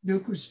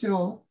 Duke was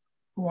still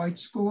a white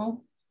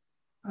school,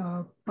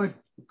 but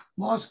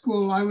law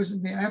school,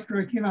 after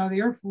I came out of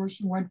the Air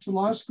Force and went to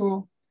law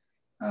school,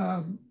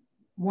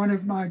 one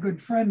of my good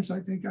friends,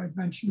 I think I'd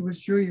mentioned, was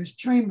Julius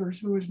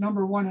Chambers, who was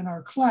 #1 in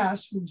our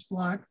class, who was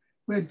Black.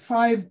 We had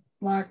 5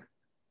 Black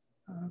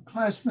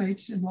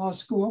classmates in law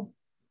school.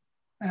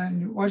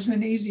 And it wasn't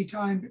an easy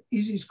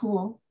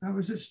school. That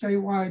was a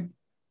statewide,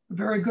 a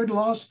very good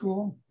law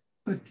school,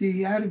 but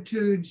the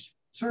attitudes,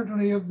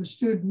 certainly of the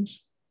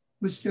students,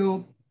 was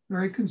still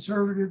very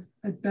conservative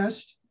at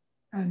best.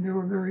 And there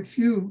were very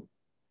few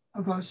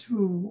of us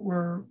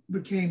who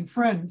became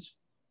friends.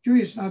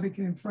 Julius and I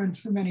became friends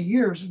for many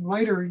years. In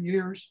later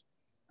years,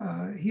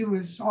 he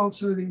was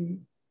also the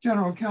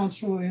general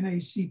counsel in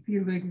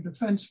NAACP Legal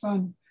Defense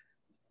Fund.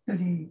 Then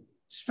he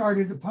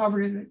started the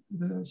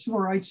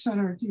Civil Rights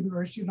Center at the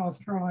University of North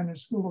Carolina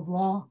School of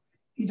Law.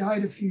 He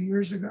died a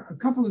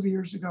couple of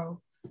years ago,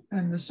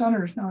 and the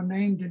center is now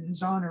named in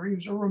his honor. He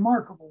was a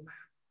remarkable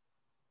man.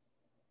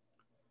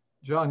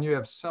 John, you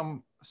have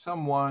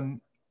someone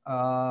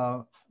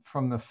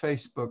from the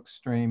Facebook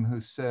stream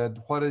who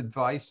said, what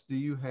advice do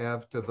you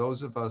have to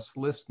those of us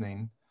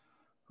listening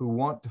who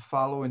want to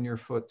follow in your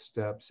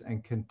footsteps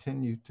and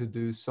continue to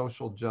do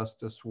social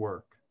justice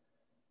work?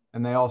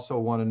 And they also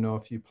want to know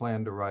if you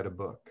plan to write a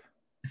book.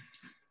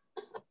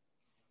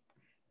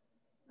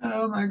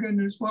 Oh my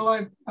goodness. Well,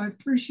 I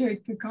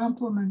appreciate the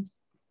compliment.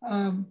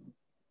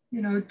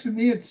 You know, to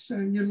me, it's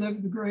you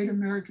live the great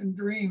American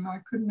dream. I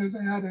couldn't have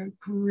had a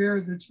career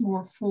that's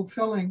more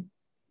fulfilling,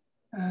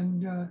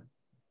 and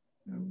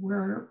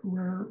where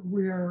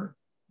we are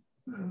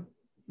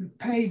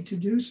paid to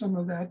do some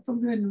of that.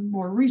 But in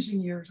more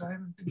recent years, I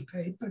haven't been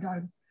paid, but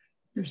I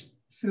just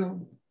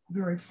feel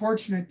very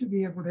fortunate to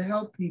be able to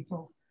help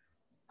people.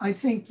 I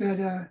think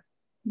that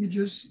you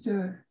just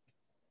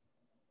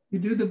you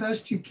do the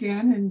best you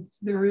can, and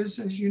there is,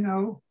 as you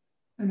know,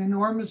 an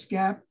enormous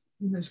gap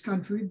in this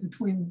country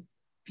between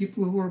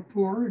people who are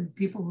poor and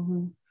people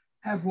who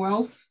have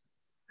wealth,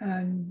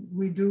 and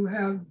we do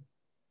have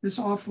this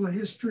awful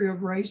history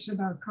of race in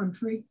our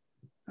country.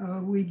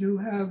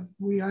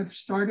 I've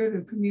started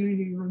a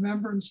community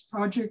remembrance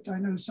project. I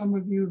know some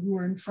of you who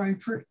are in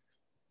Frankfort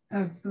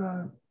have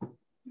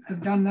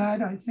done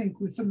that, I think,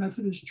 with the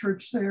Methodist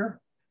Church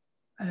there.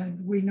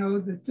 And we know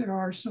that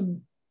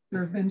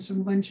there have been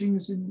some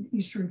lynchings in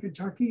Eastern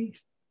Kentucky,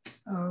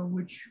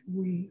 which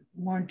we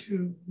want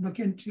to look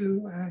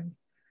into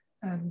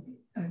and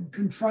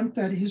confront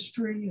that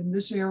history in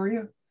this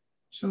area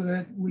so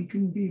that we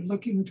can be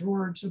looking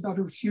towards a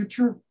better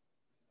future.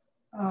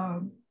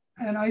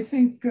 And I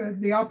think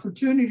the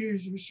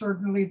opportunities are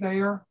certainly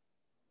there.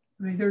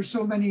 I mean, there's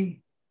so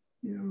many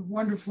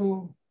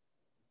wonderful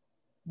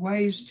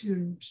ways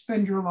to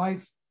spend your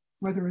life,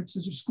 whether it's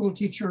as a school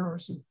teacher or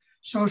as a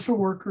social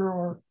worker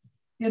or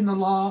in the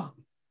law.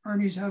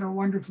 Ernie's had a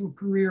wonderful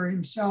career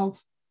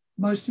himself.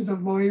 Most of the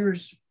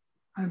lawyers,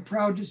 I'm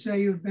proud to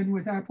say, who've been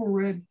with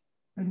AppalReD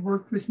and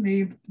worked with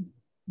me,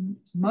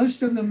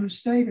 most of them have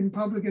stayed in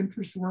public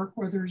interest work,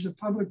 whether as a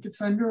public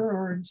defender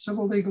or in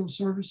civil legal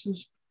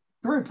services.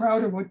 Very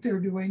proud of what they're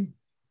doing,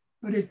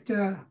 but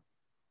I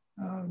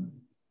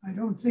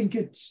don't think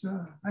it's,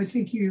 I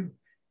think you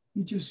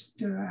just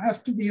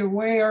have to be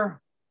aware.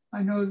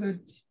 I know that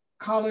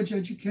college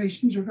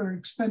educations are very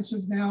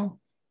expensive now,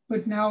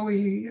 but now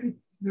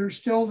there's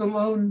still the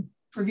loan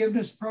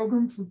forgiveness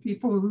program for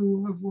people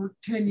who have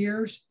worked 10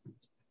 years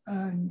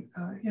and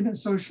in a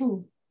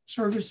social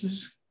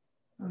services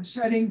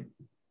setting.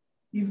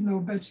 Even though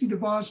Betsy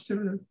DeVos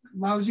did a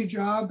lousy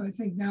job, I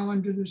think now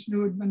under this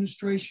new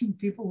administration,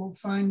 people will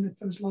find that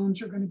those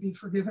loans are going to be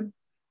forgiven.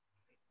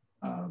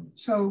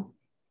 So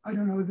I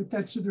don't know that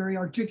that's a very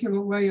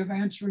articulate way of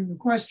answering the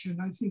question.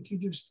 I think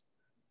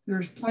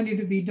there's plenty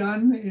to be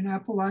done in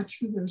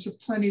Appalachia. There's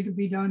plenty to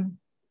be done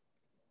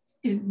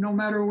in no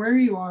matter where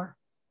you are.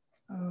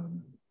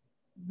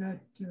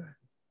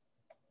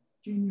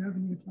 Jean, you have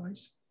any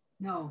advice?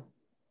 No.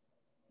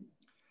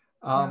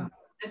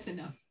 That's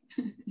enough.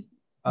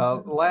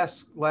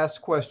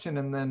 Last question,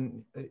 and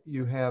then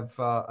you have,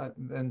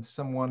 and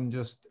someone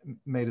just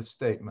made a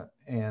statement,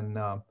 and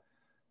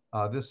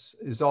this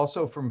is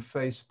also from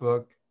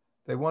Facebook.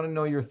 They want to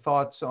know your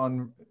thoughts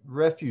on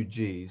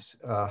refugees,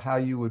 how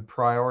you would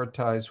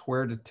prioritize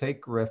where to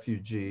take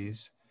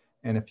refugees,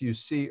 and if you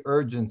see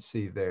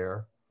urgency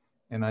there.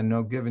 And I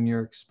know, given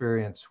your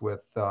experience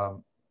with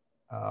the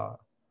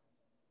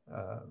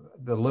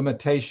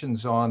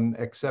limitations on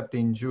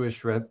accepting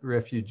Jewish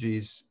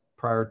refugees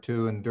prior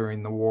to and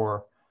during the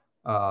war,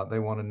 they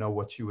want to know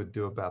what you would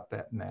do about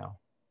that now.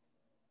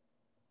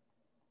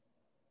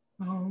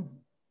 Oh,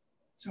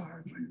 it's a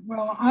hard one.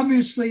 Well,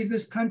 obviously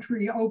this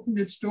country opened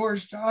its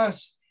doors to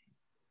us,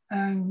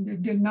 and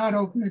it did not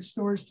open its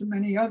doors to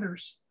many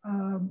others,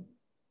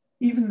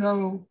 even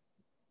though,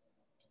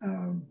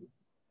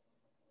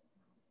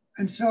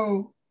 and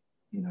so,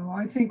 you know,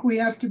 I think we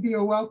have to be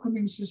a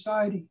welcoming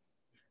society.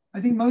 I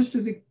think most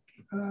of the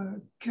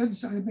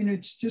kids, I mean,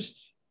 it's just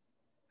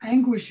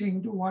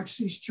anguishing to watch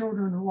these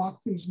children walk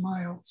these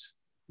miles.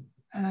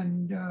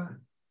 And,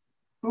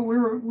 but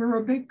we're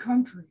a big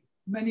country.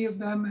 Many of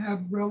them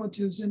have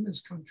relatives in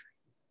this country.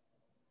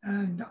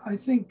 And I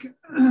think,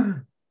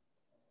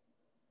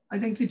 I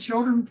think the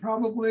children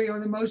probably are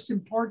the most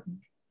important.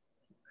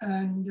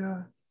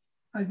 And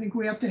I think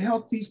we have to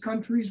help these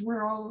countries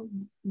where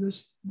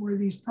where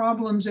these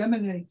problems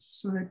emanate,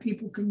 so that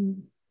people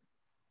can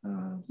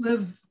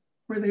live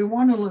where they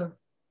want to live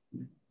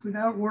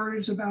without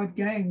worries about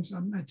gangs.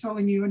 I'm not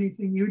telling you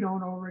anything you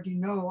don't already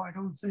know, I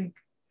don't think.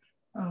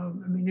 I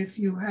mean, if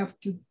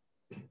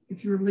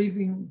you're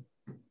leaving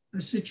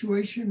a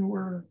situation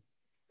where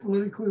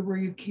politically where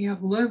you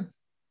can't live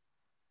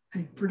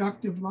a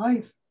productive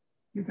life,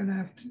 you're going to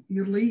have to,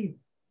 you leave.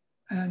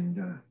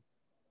 And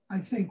I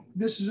think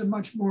this is a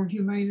much more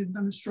humane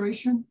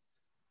administration.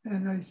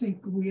 And I think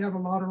we have a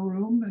lot of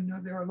room, and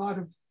there are a lot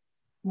of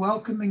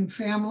welcoming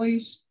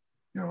families.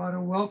 There are a lot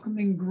of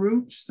welcoming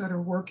groups that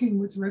are working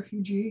with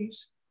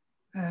refugees.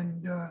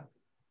 And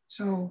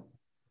so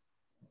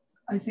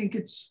I think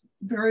it's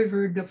very,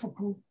 very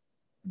difficult.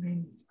 I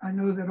mean, I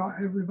know that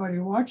everybody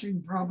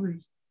watching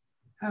probably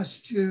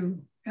has to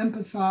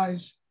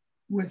empathize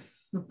with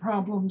the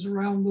problems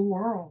around the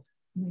world.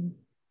 I mean,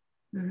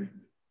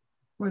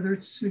 whether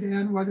it's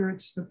Sudan, whether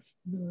it's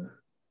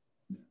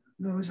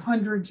those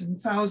hundreds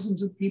and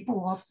thousands of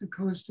people off the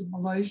coast of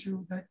Malaysia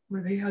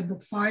where they had the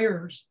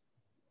fires,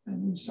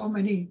 and so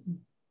many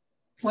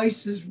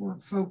places where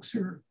folks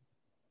are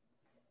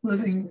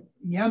living.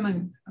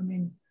 Yemen, I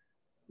mean,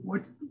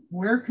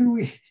 where can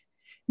we,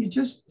 you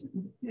just,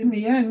 in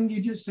the end,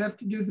 you just have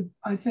to do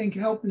I think,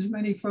 help as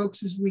many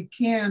folks as we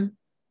can.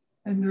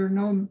 And there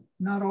are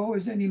not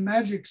always any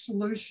magic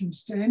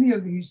solutions to any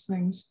of these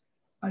things.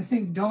 I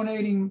think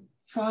donating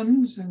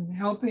funds and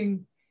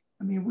helping,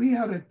 I mean, we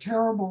had a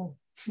terrible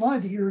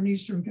flood here in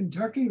Eastern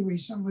Kentucky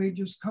recently,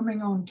 just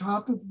coming on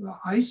top of the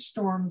ice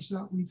storms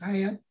that we've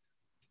had.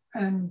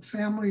 And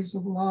families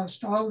have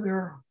lost all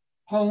their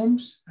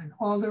homes and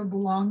all their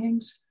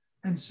belongings.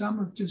 And some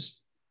have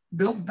just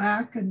built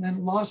back and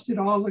then lost it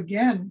all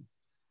again.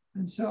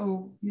 And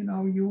so, you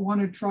know, you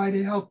want to try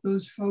to help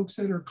those folks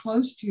that are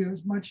close to you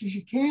as much as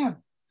you can.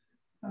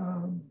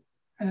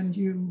 And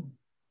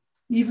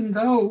even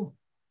though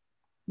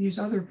these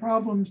other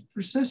problems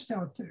persist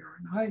out there,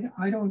 and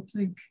I don't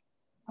think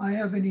I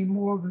have any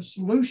more of a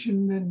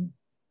solution than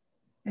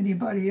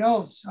anybody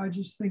else. I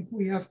just think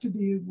we have to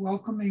be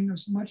welcoming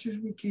as much as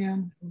we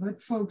can,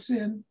 let folks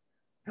in,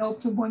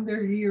 help them when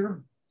they're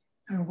here,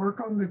 and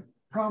work on the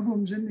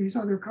problems in these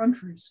other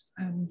countries,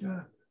 and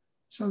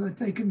so that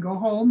they can go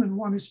home and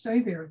want to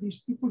stay there.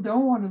 These people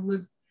don't want to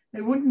live,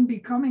 they wouldn't be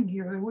coming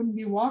here, they wouldn't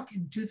be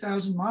walking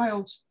 2,000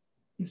 miles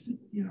if,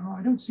 you know,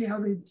 I don't see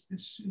how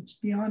it's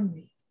beyond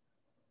me.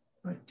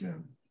 But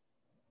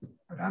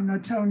I'm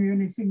not telling you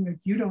anything that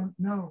you don't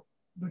know,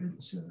 but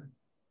it's,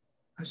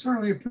 I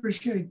certainly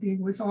appreciate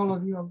being with all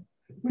of you.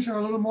 I wish I were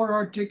a little more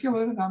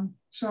articulate, and I'm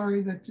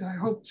sorry that I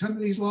hope some of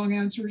these long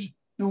answers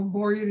don't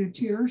bore you to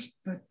tears,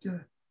 but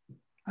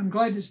I'm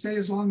glad to stay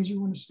as long as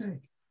you want to stay.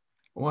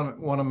 I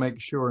want to make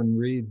sure and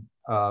read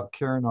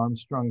Karen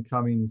Armstrong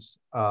Cummings,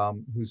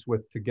 who's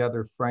with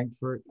Together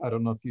Frankfort. I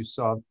don't know if you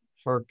saw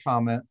her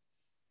comment,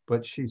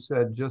 but she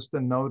said, just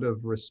a note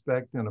of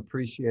respect and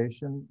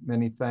appreciation.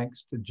 Many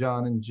thanks to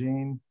John and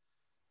Jean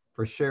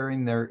for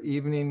sharing their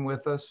evening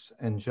with us.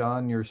 And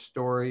John, your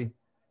story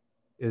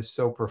is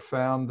so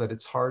profound that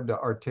it's hard to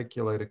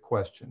articulate a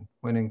question.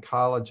 When in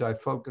college, I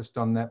focused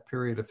on that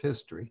period of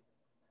history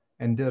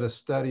and did a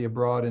study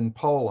abroad in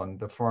Poland,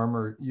 the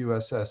former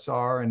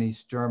USSR, and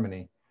East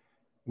Germany.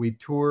 We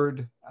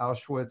toured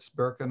Auschwitz,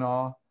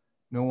 Birkenau.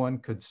 No one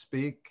could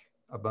speak,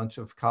 a bunch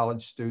of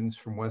college students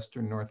from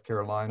Western North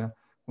Carolina.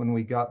 When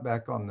we got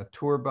back on the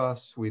tour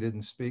bus, we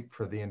didn't speak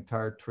for the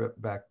entire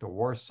trip back to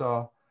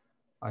Warsaw.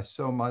 I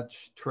so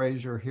much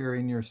treasure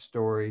hearing your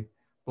story.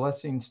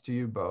 Blessings to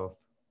you both,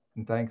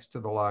 and thanks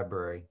to the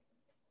library.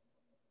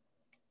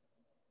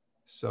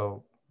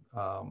 So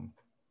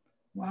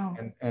Wow.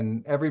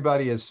 And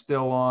everybody is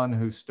still on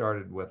who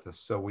started with us.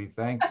 So we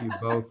thank you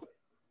both.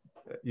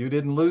 You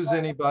didn't lose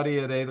anybody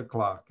at 8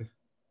 o'clock.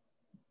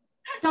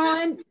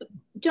 John,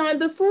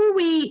 before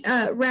we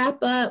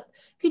wrap up,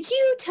 could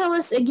you tell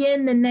us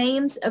again the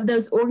names of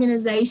those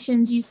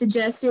organizations you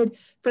suggested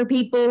for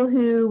people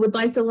who would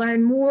like to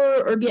learn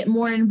more or get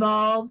more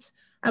involved?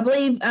 I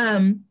believe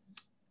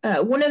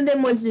one of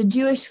them was the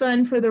Jewish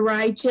Fund for the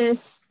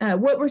Righteous.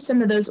 What were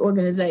some of those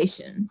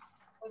organizations?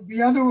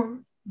 The other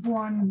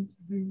one,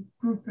 the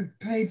group that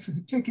paid for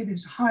the ticket,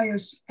 is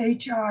HIAS,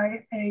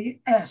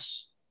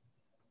 H-I-A-S.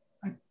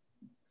 I've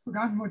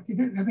forgotten what they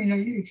did. I mean,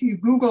 if you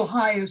Google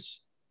HIAS,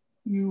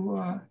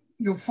 you'll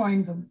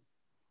find them.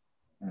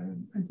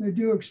 And they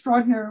do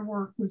extraordinary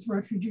work with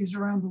refugees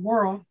around the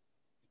world.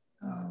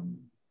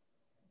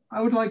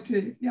 I would like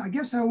to, I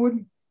guess I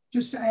would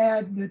just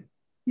add that,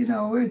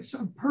 it's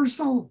a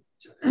personal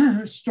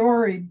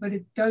story, but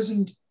it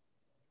doesn't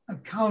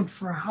account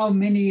for how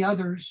many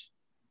others.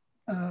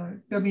 I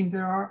mean,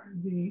 there are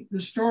the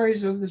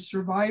stories of the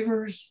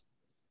survivors.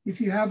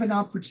 If you have an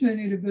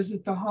opportunity to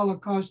visit the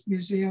Holocaust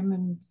Museum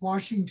in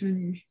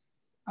Washington,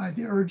 I'd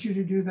urge you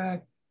to do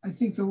that. I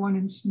think the one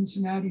in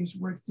Cincinnati is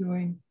worth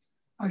doing.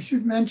 I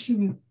should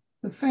mention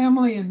the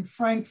family in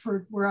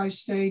Frankfort where I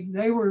stayed,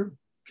 they were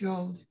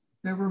killed,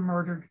 they were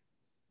murdered.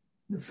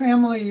 The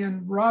family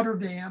in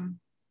Rotterdam,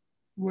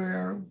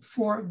 where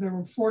there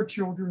were 4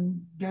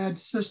 children,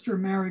 dad's sister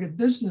married a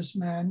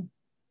businessman.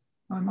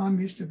 My mom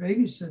used to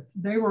babysit.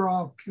 They were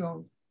all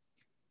killed.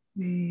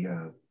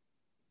 The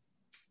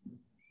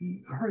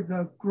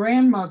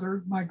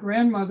grandmother, my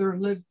grandmother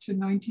lived to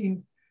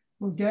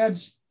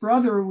dad's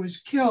brother was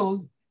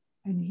killed,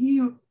 and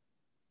he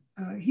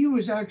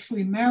was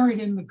actually married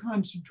in the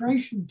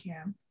concentration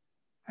camp,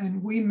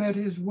 and we met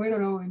his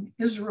widow in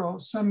Israel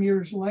some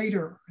years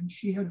later, and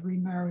she had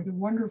remarried a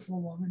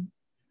wonderful woman.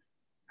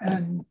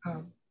 And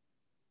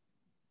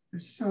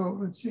so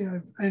let's see,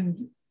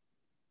 and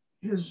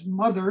his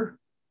mother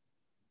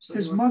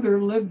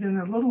lived in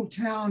a little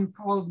town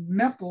called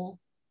Meppel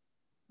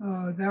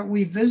that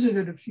we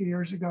visited a few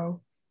years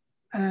ago,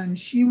 and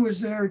she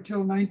was there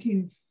till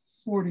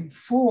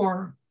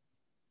 1944.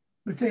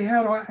 But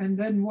and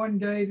then one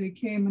day they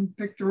came and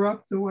picked her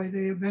up the way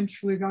they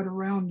eventually got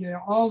around to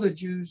all the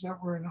Jews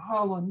that were in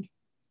Holland.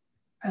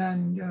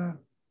 And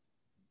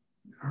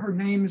her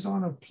name is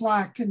on a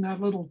plaque in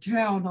that little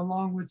town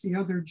along with the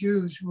other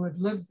Jews who had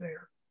lived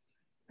there.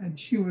 And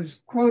she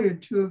was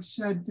quoted to have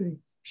said that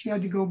she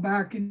had to go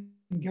back and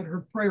get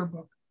her prayer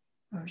book.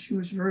 She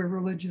was very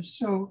religious.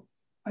 So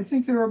I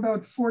think there were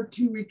about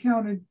 14, we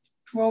counted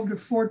 12 to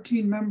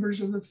 14 members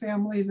of the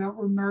family that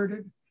were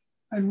murdered.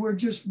 And we're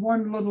just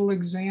one little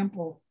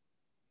example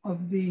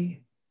of the,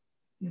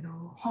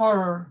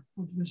 horror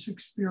of this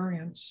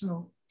experience.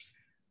 So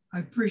I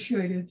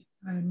appreciate it.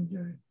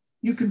 And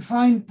you can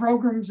find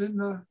programs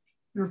there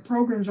are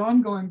programs,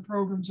 ongoing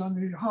programs on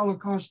the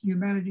Holocaust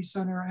Humanity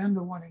Center and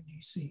the one in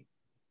DC.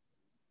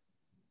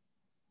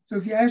 So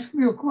if you ask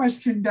me a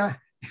question,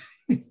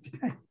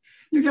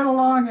 you get a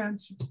long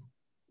answer.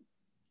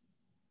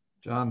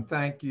 John,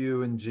 thank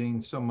you and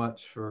Jean so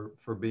much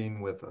for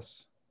being with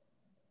us.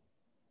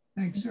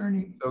 Thanks,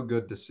 Ernie. So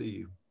good to see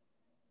you.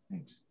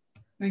 Thanks.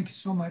 Thank you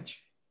so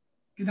much.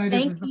 Good night,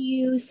 Thank everybody.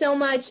 you so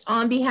much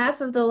on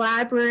behalf of the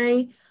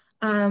library.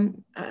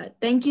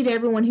 Thank you to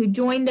everyone who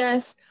joined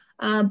us,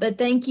 but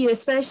thank you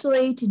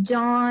especially to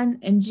John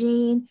and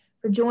Jean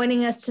for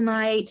joining us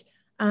tonight,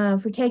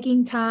 for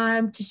taking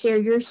time to share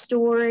your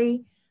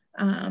story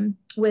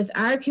with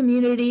our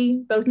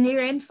community, both near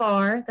and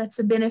far. That's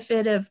the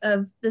benefit of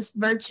this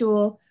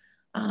virtual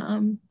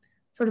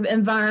sort of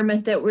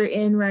environment that we're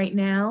in right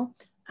now.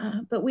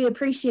 But we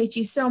appreciate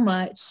you so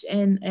much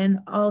and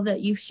all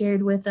that you've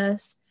shared with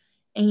us.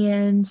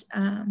 And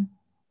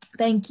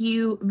thank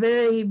you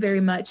very, very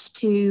much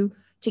to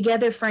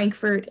Together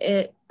Frankfort.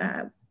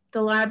 The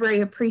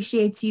library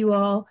appreciates you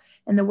all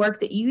and the work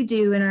that you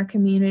do in our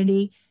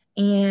community.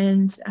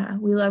 And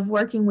we love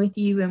working with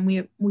you,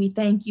 and we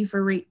thank you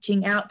for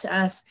reaching out to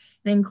us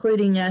and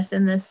including us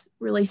in this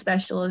really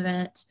special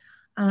event.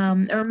 A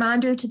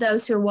reminder to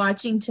those who are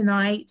watching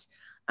tonight,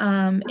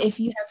 if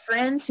you have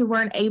friends who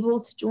weren't able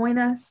to join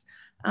us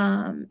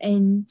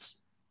and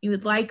you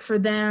would like for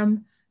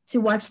them to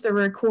watch the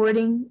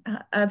recording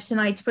of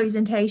tonight's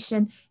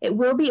presentation, it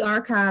will be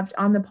archived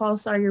on the Paul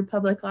Sawyer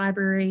Public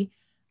Library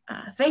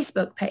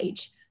Facebook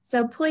page.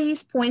 So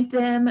please point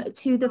them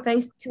to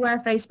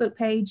our Facebook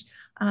page,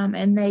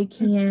 and they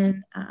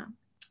can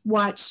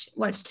watch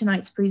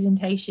tonight's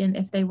presentation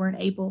if they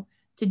weren't able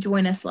to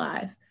join us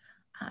live.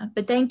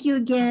 But thank you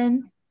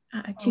again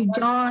to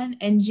John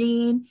and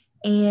Jean,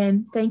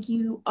 and thank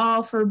you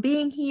all for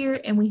being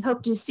here, and we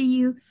hope to see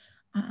you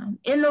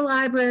in the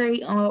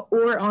library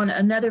or on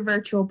another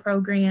virtual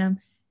program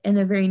in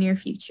the very near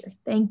future.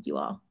 Thank you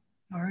all.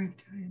 All right,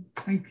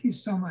 thank you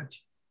so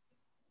much.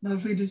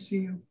 Lovely to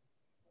see you.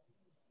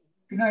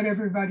 Good night,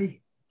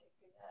 everybody.